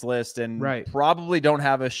alternates list and probably don't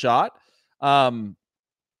have a shot.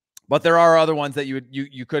 But there are other ones that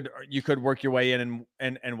you could work your way in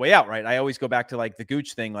and way out, right? I always go back to like the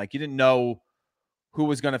Gooch thing. Like, you didn't know who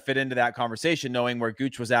was going to fit into that conversation, knowing where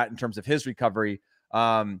Gooch was at in terms of his recovery,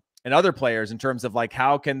 and other players in terms of like,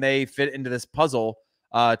 how can they fit into this puzzle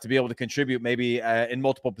to be able to contribute maybe in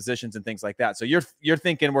multiple positions and things like that. So you're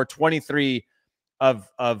thinking we're 23 of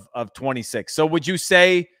 26. So would you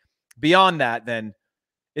say beyond that, then,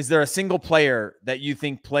 is there a single player that you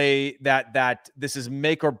think that this is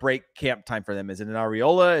make or break camp time for them? Is it an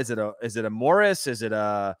Arriola? Is it a Morris? Is it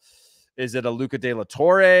a Luca De La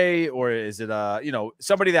Torre, or is it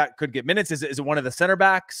somebody that could get minutes? Is it one of the center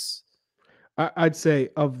backs? I'd say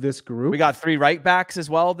of this group, we got 3 right backs as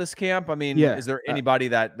well this camp. I mean, is there anybody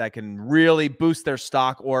that can really boost their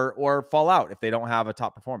stock or fall out if they don't have a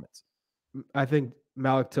top performance? I think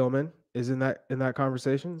Malik Tillman is in that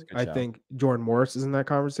conversation. I think Jordan Morris is in that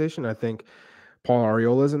conversation. I think Paul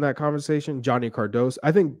Arriola is in that conversation. Johnny Cardoso.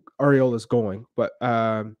 I think Arriola's going, but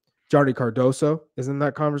Johnny Cardoso is in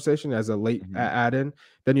that conversation as a late add-in.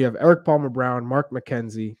 Then you have Eric Palmer Brown, Mark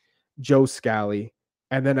McKenzie, Joe Scally,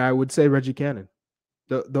 and then I would say Reggie Cannon.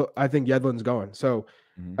 I think Yedlin's going. So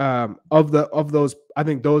of those, I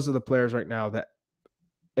think those are the players right now that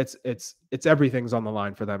it's everything's on the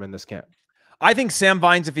line for them in this camp. I think Sam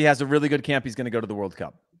Vines, if he has a really good camp, he's going to go to the World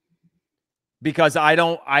Cup. Because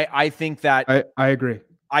I think that I agree.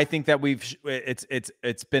 I think that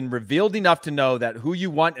it's been revealed enough to know that who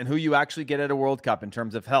you want and who you actually get at a World Cup in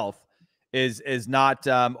terms of health is not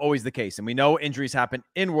always the case. And we know injuries happen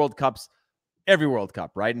in World Cups, every World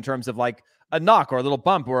Cup, right? In terms of like a knock or a little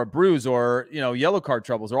bump or a bruise or, yellow card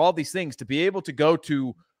troubles or all these things, to be able to go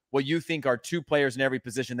to what you think are 2 players in every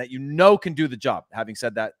position that can do the job. Having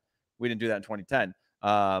said that, we didn't do that in 2010.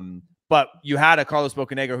 But you had a Carlos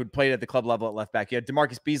Bocanegra who'd played at the club level at left back. You had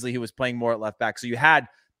DeMarcus Beasley who was playing more at left back. So you had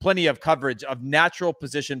plenty of coverage of natural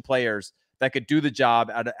position players that could do the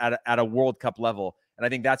job at a World Cup level. And I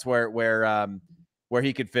think that's where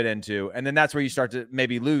he could fit into. And then that's where you start to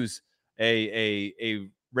maybe lose a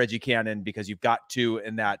Reggie Cannon, because you've got two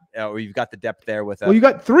in that, or you've got the depth there with. Well, you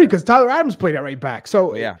got three because Tyler Adams played at right back.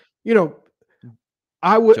 So yeah, you know,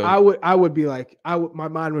 I would be like, my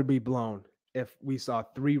mind would be blown if we saw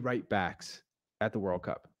three right backs at the World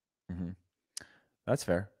Cup. Mm-hmm. That's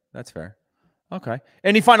fair. That's fair. Okay.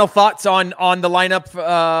 Any final thoughts on the lineup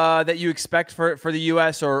that you expect for the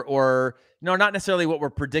U.S. or not necessarily what we're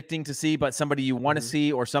predicting to see, but somebody you want to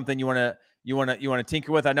see or something you want to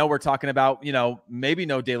tinker with? I know we're talking about, maybe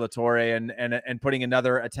no De La Torre and putting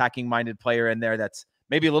another attacking minded player in there that's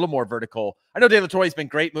maybe a little more vertical. I know De La Torre has been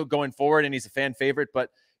great going forward and he's a fan favorite, but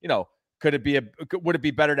would it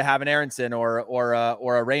be better to have an Aronson or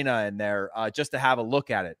a Reyna in there just to have a look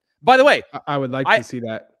at it? By the way, I would like to see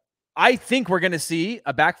that. I think we're going to see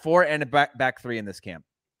a back four and a back three in this camp.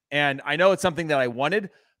 And I know it's something that I wanted,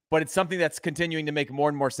 but it's something that's continuing to make more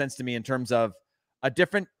and more sense to me in terms of a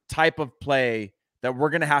different type of play that we're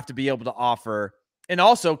going to have to be able to offer. And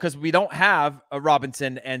also because we don't have a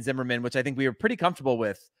Robinson and Zimmerman, which I think we were pretty comfortable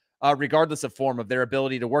with, regardless of form of their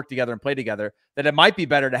ability to work together and play together, that it might be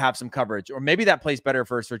better to have some coverage, or maybe that plays better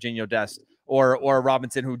for Serginho Dest or a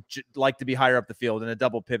Robinson who like to be higher up the field in a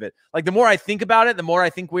double pivot. Like, the more I think about it, the more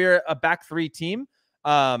I think we're a back three team.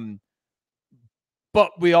 But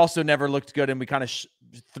we also never looked good, and we kind of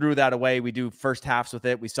threw that away. We do first halves with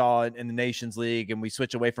it. We saw it in the Nations League, and we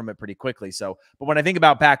switch away from it pretty quickly. So, but when I think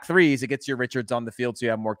about back threes, it gets your Richards on the field, so you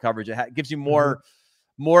have more coverage. It gives you more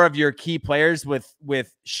of your key players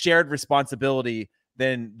with shared responsibility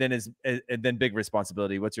than big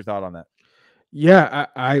responsibility. What's your thought on that? Yeah,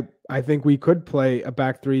 I think we could play a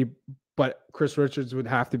back three, but Chris Richards would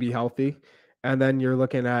have to be healthy. And then you're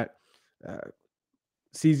looking at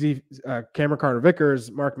CZ, Cameron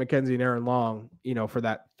Carter-Vickers, Mark McKenzie, and Aaron Long, for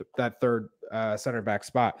that third center back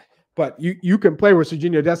spot. But you can play with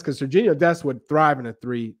Serginho Dest, because Serginho Dest would thrive in a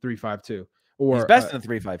 3-5-2. Or he's best in a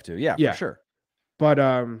 3-5-2. Yeah, for sure. But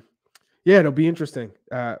it'll be interesting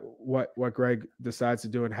what Gregg decides to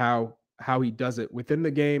do and how he does it within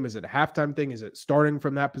the game. Is it a halftime thing? Is it starting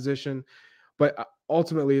from that position? But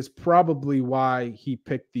ultimately, it's probably why he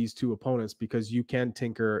picked these two opponents, because you can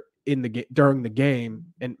tinker in the during the game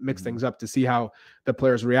and mix things up to see how the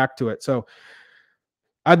players react to it. So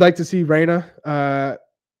I'd like to see Reyna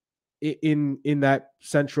in that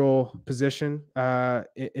central position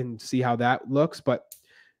and see how that looks. But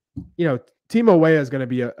Timo Weah is going to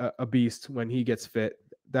be a beast when he gets fit.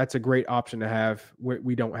 That's a great option to have.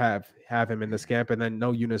 We don't have him in this camp, and then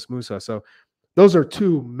no Yunus Musa. So those are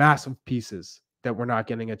two massive pieces that we're not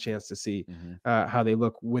getting a chance to see how they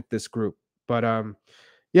look with this group. But I'm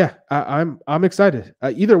excited.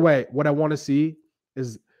 Either way, what I want to see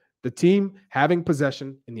is the team having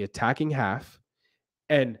possession in the attacking half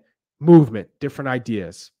and movement, different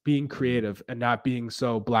ideas, being creative and not being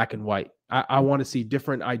so black and white. I want to see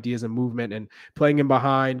different ideas and movement and playing in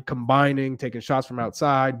behind, combining, taking shots from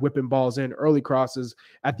outside, whipping balls in, early crosses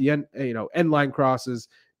at the end, end line crosses,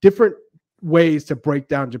 different ways to break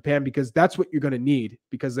down Japan, because that's what you're going to need,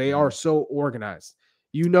 because they are so organized.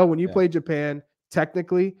 When you play Japan,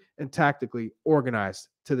 technically and tactically organized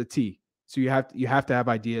to the T. So you have to have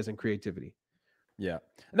ideas and creativity. Yeah.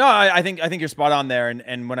 No, I think you're spot on there.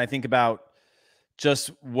 And when I think about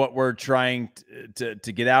just what we're trying to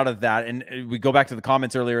get out of that, and we go back to the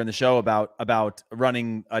comments earlier in the show about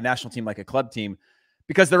running a national team like a club team,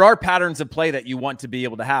 because there are patterns of play that you want to be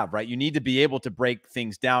able to have, right? You need to be able to break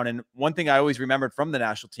things down. And one thing I always remembered from the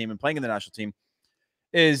national team and playing in the national team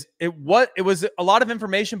is it was a lot of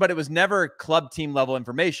information, but it was never club team level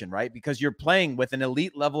information, right? Because you're playing with an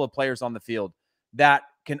elite level of players on the field that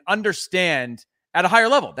can understand at a higher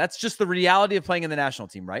level. That's just the reality of playing in the national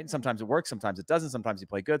team, right? And sometimes it works, sometimes it doesn't, sometimes you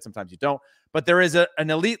play good, sometimes you don't. But there is an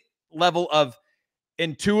elite level of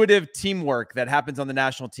intuitive teamwork that happens on the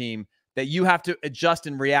national team that you have to adjust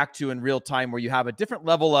and react to in real time, where you have a different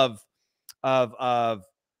level of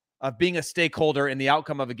being a stakeholder in the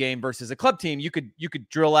outcome of a game versus a club team. You could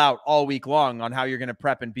drill out all week long on how you're going to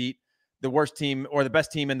prep and beat the worst team or the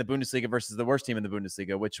best team in the Bundesliga versus the worst team in the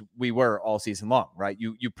Bundesliga, which we were all season long, right?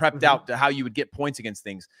 You prepped out to how you would get points against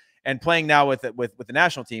things. And playing now with the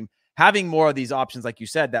national team, having more of these options, like you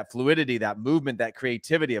said, that fluidity, that movement, that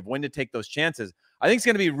creativity of when to take those chances, I think it's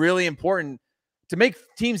going to be really important to make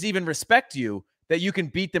teams even respect you, that you can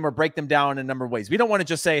beat them or break them down in a number of ways. We don't want to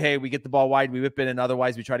just say, hey, we get the ball wide, we whip it in.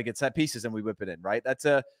 Otherwise, we try to get set pieces and we whip it in, right?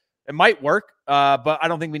 It might work, but I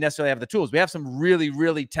don't think we necessarily have the tools. We have some really,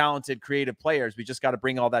 really talented, creative players. We just got to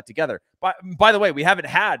bring all that together. By the way, we haven't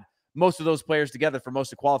had most of those players together for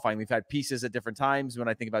most of qualifying. We've had pieces at different times. When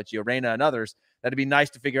I think about Gio Reyna and others, that'd be nice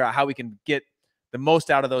to figure out how we can get the most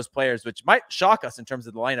out of those players, which might shock us in terms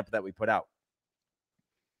of the lineup that we put out.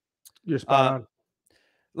 You're spot on.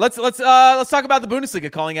 Let's talk about the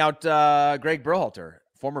Bundesliga calling out Gregg Berhalter,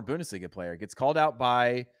 former Bundesliga player, gets called out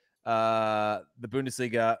by the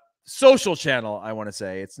Bundesliga social channel. I want to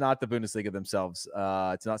say it's not the Bundesliga themselves.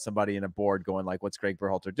 It's not somebody in a board going like, "What's Gregg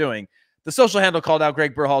Berhalter doing?" The social handle called out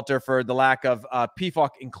Gregg Berhalter for the lack of PFOC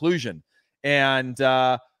inclusion. And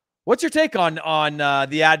what's your take on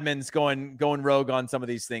the admins going rogue on some of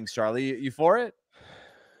these things, Charlie? You for it?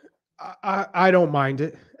 I don't mind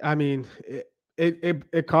it. I mean,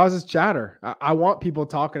 it causes chatter. I want people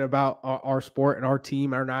talking about our sport and our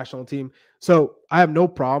team, our national team. So I have no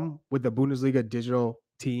problem with the Bundesliga digital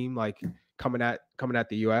team like coming at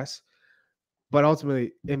the US, but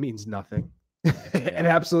ultimately it means nothing. It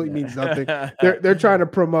absolutely means nothing. They're trying to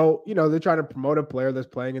promote, they're trying to promote a player that's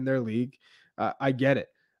playing in their league. I get it.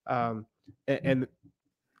 And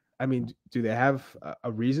I mean, do they have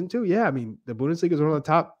a reason to? Yeah. I mean, the Bundesliga is one of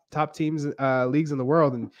the top teams, leagues in the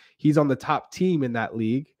world, and he's on the top team in that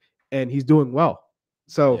league, and he's doing well.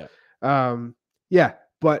 So, yeah.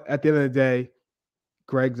 But at the end of the day,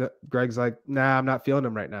 Gregg's like, nah, I'm not feeling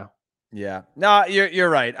him right now. Yeah. No, you're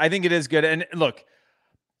right. I think it is good. And look,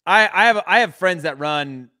 I have friends that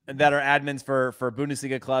are admins for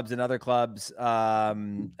Bundesliga clubs and other clubs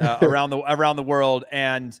around the world,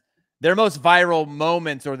 and their most viral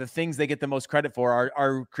moments or the things they get the most credit for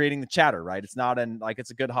are creating the chatter, right? It's not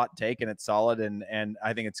it's a good hot take and it's solid and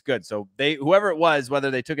I think it's good. So whoever it was,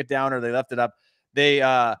 whether they took it down or they left it up, they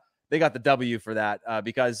got the W for that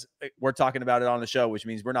because we're talking about it on the show, which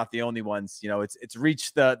means we're not the only ones. It's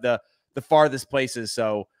reached the farthest places.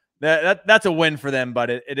 So that's a win for them, but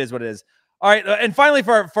it is what it is. All right, and finally,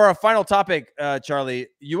 for a final topic, Charlie,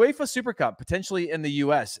 UEFA Super Cup potentially in the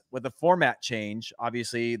U.S. with a format change.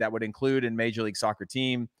 Obviously, that would include a Major League Soccer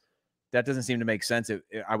team. That doesn't seem to make sense.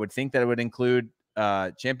 I would think that it would include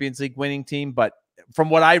Champions League winning team, but from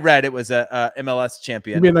what I read, it was a MLS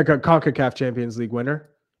champion. You mean like a CONCACAF Champions League winner?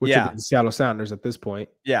 Which would be the Seattle Sounders at this point.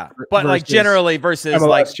 Yeah, but like generally versus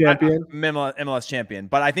MLS champion. MLS champion.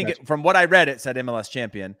 But I think from what I read, it said MLS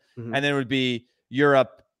champion, and then it would be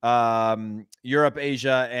Europe,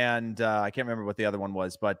 Asia, and I can't remember what the other one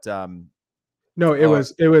was, but no, it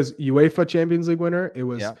was UEFA Champions League winner. It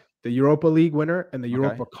was the Europa League winner and the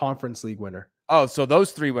Europa Conference League winner. Oh, so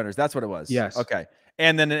those three winners. That's what it was. Yes. Okay,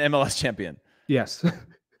 and then an MLS champion. Yes.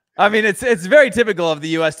 I mean, it's very typical of the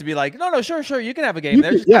U.S. to be like, no, sure, you can have a game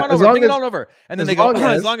there. Just come on over, bring it on over, and then they go,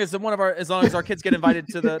 as long as our kids get invited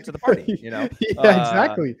to the party, Yeah,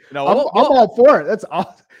 exactly. I'm all all for it. That's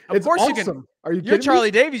awesome. Of course awesome. You can. Are you? You're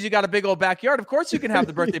Charlie Davies. You got a big old backyard. Of course you can have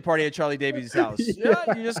the birthday party at Charlie Davies' house. Yeah,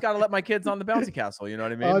 you just got to let my kids on the bouncy castle. You know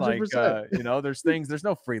what I mean? 100%. Like, there's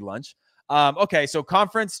no free lunch. Okay, so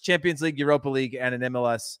Conference, Champions League, Europa League, and an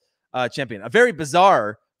MLS champion. A very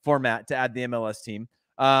bizarre format to add the MLS team.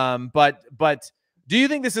 But do you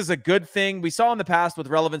think this is a good thing? We saw in the past with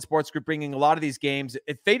Relevant Sports Group bringing a lot of these games.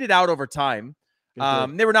 It faded out over time.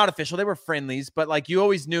 They were not official. They were friendlies, but like you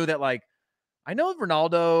always knew that like, I know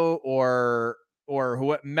Ronaldo or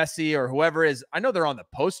Messi or whoever is, I know they're on the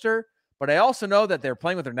poster, but I also know that they're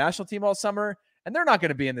playing with their national team all summer and they're not going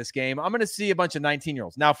to be in this game. I'm going to see a bunch of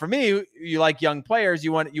 19-year-olds. Now for me, you like young players,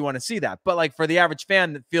 you want to see that. But like for the average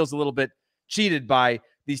fan that feels a little bit cheated by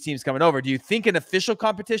these teams coming over, do you think an official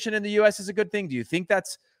competition in the US is a good thing? Do you think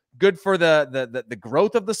that's good for the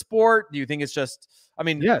growth of the sport? Do you think it's just, I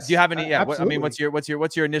mean, yes, do you have any, absolutely.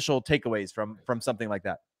 what's your initial takeaways from something like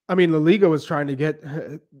that? I mean, La Liga was trying to get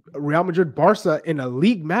Real Madrid Barca in a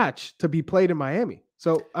league match to be played in Miami.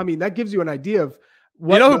 So, I mean, that gives you an idea of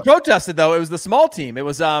what. Who protested though? It was the small team. It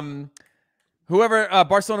was whoever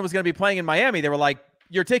Barcelona was going to be playing in Miami. They were like,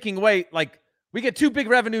 you're taking away, like, we get two big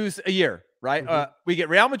revenues a year, right? We get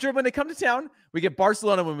Real Madrid when they come to town. We get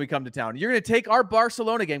Barcelona when we come to town. You're going to take our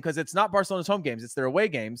Barcelona game because it's not Barcelona's home games. It's their away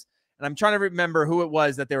games. And I'm trying to remember who it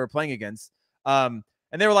was that they were playing against. And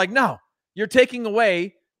they were like, no, you're taking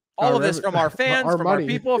away all of this from our fans, from our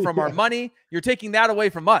people, from our money. You're taking that away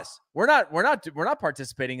from us. We're not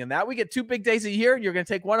participating in that. We get 2 big days a year and you're going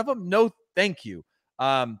to take one of them. No, thank you.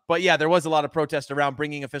 But yeah, there was a lot of protest around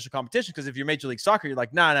bringing official competition. Because if you're Major League Soccer, you're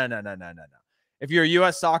like, no. If you're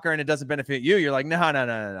US soccer and it doesn't benefit you, you're like,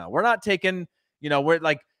 no. We're not taking, we're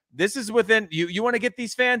like, this is within you want to get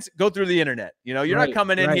these fans, go through the internet. You're not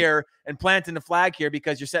coming in here and planting the flag here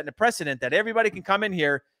because you're setting a precedent that everybody can come in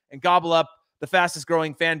here and gobble up the fastest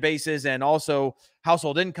growing fan bases and also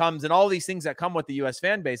household incomes and all these things that come with the US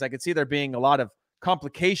fan base. I could see there being a lot of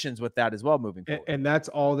complications with that as well moving forward. And that's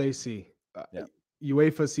all they see. Yeah.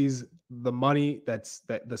 UEFA sees the money that's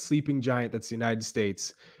the sleeping giant that's the United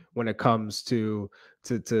States when it comes to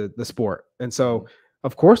the sport. And so,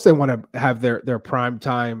 of course, they want to have their prime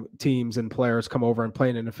time teams and players come over and play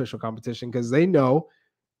in an official competition because they know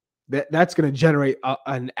that's going to generate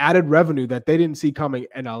an added revenue that they didn't see coming,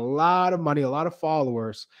 and a lot of money, a lot of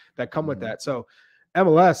followers that come with that. So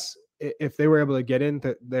MLS, if they were able to get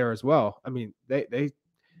into there as well, I mean,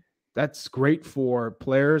 that's great for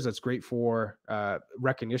players. That's great for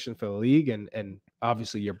recognition for the league and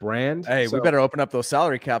obviously your brand. Hey, we better open up those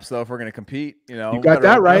salary caps though if we're going to compete. You know, you got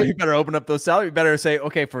that right. You better open up those salary. You better say,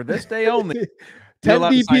 okay, for this day only. 10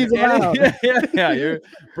 DPs allowed. Yeah. You're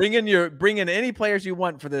bring in any players you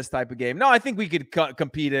want for this type of game. No, I think we could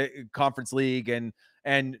compete at Conference League and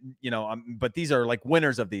but these are like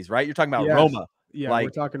winners of these, right? You're talking about Roma. Yeah, like, we're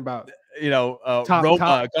talking about Roma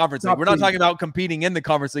Conference League. We're not teams. talking about competing in the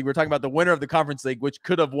Conference League. We're talking about the winner of the Conference League, which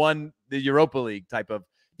could have won the Europa League type of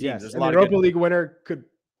teams. Yes, and the Europa League winner could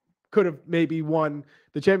have maybe won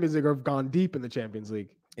the Champions League or have gone deep in the Champions League.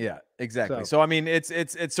 Yeah, exactly. So I mean, it's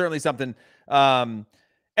certainly something, and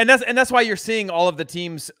that's why you're seeing all of the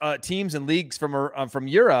teams and leagues from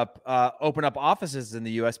Europe open up offices in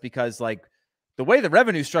the U.S. because like the way the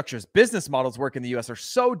revenue structures, business models work in the U.S. are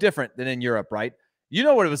so different than in Europe, right? You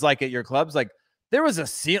know what it was like at your clubs. Like there was a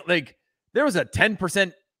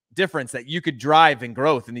 10% difference that you could drive in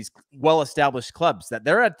growth in these well-established clubs that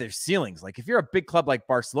they're at their ceilings. Like if you're a big club like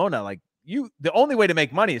Barcelona, like the only way to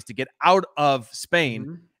make money is to get out of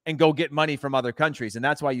Spain and go get money from other countries. And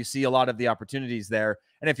that's why you see a lot of the opportunities there.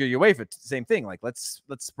 And if you're UEFA, same thing. Like let's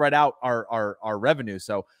spread out our revenue.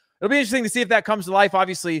 So it'll be interesting to see if that comes to life.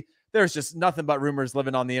 Obviously, there's just nothing but rumors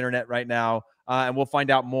living on the internet right now. And we'll find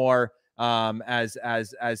out more as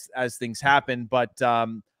things happen. But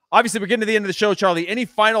obviously we're getting to the end of the show, Charlie. Any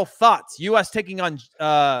final thoughts? U.S. taking on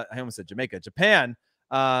I almost said Japan.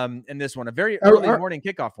 In this one, a very early morning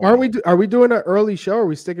kickoff. Are we doing an early show? Or are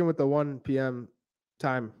we sticking with the 1 p.m.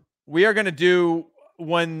 time? We are going to do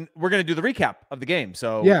we're going to do the recap of the game.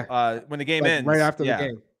 So when the game ends, right after the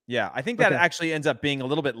game. Yeah, I think that actually ends up being a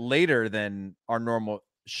little bit later than our normal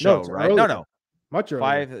show, right? Earlier. No, much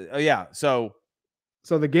earlier. 5. Yeah, so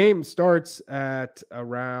the game starts at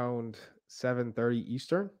around 7:30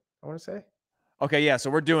 Eastern. I want to say. Okay, yeah. So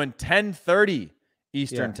we're doing 10:30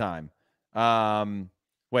 Eastern time.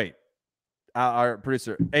 Wait, our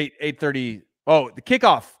producer 8:30. Oh, the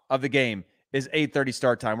kickoff of the game is 8:30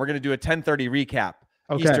 start time. We're going to do a 10:30 recap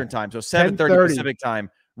Eastern time. So 7:30 Pacific time,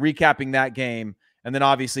 recapping that game. And then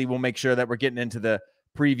obviously we'll make sure that we're getting into the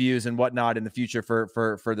previews and whatnot in the future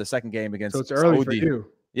for the second game against So it's early Saudi. for you.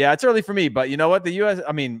 Yeah, it's early for me, but you know what? The U.S.,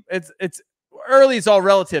 I mean, it's early is all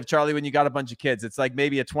relative, Charlie, when you got a bunch of kids. It's like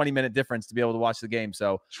maybe a 20-minute difference to be able to watch the game.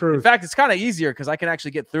 So true. In fact, it's kind of easier because I can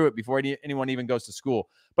actually get through it before anyone even goes to school.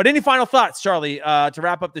 But any final thoughts, Charlie, to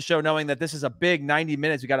wrap up the show, knowing that this is a big 90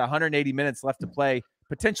 minutes. We got 180 minutes left to play,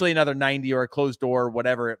 potentially another 90 or a closed door,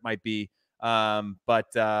 whatever it might be. Yeah,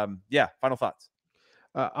 final thoughts.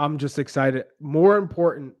 I'm just excited. More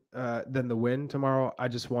important than the win tomorrow, I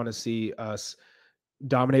just want to see us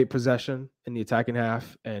dominate possession in the attacking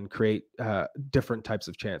half and create different types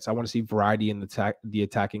of chance. I want to see variety in the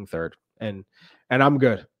attacking third, and I'm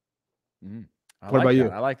good. What about you?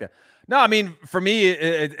 I like that. No, I mean, for me,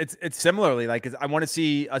 it's similarly like I want to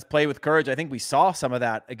see us play with courage. I think we saw some of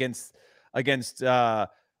that against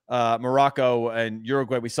Morocco and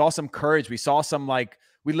Uruguay. We saw some courage. We saw some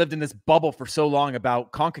we lived in this bubble for so long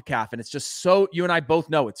about CONCACAF, and it's just so, you and I both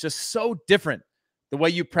know, it's just so different. The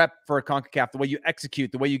way you prep for a CONCACAF, the way you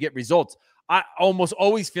execute, the way you get results. I almost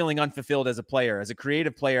always feeling unfulfilled as a player, as a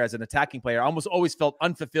creative player, as an attacking player. I almost always felt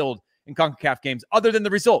unfulfilled in CONCACAF games other than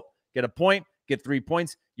the result. Get a point, get 3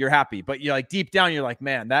 points, you're happy. But you're deep down, you're like,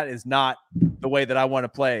 man, that is not the way that I want to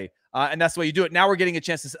play. And that's the way you do it. Now we're getting a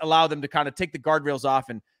chance to allow them to kind of take the guardrails off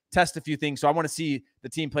and test a few things. So I want to see the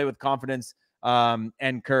team play with confidence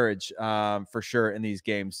and courage for sure in these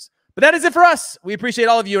games. But that is it for us. We appreciate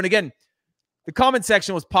all of you. And again, the comment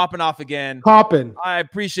section was popping off again. I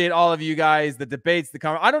appreciate all of you guys, the debates, the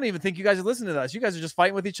comment. I don't even think you guys are listening to us. You guys are just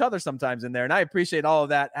fighting with each other sometimes in there. And I appreciate all of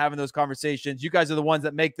that, having those conversations. You guys are the ones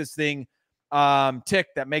that make this thing tick,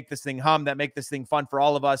 that make this thing hum, that make this thing fun for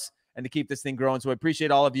all of us and to keep this thing growing. So I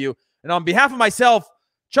appreciate all of you. And on behalf of myself,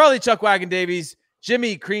 Charlie Chuckwagon Davies,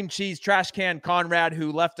 Jimmy Cream Cheese Trash Can Conrad,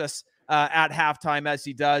 who left us at halftime as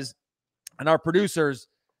he does, and our producers,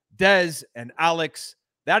 Dez and Alex.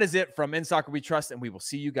 That is it from In Soccer We Trust, and we will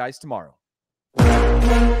see you guys tomorrow.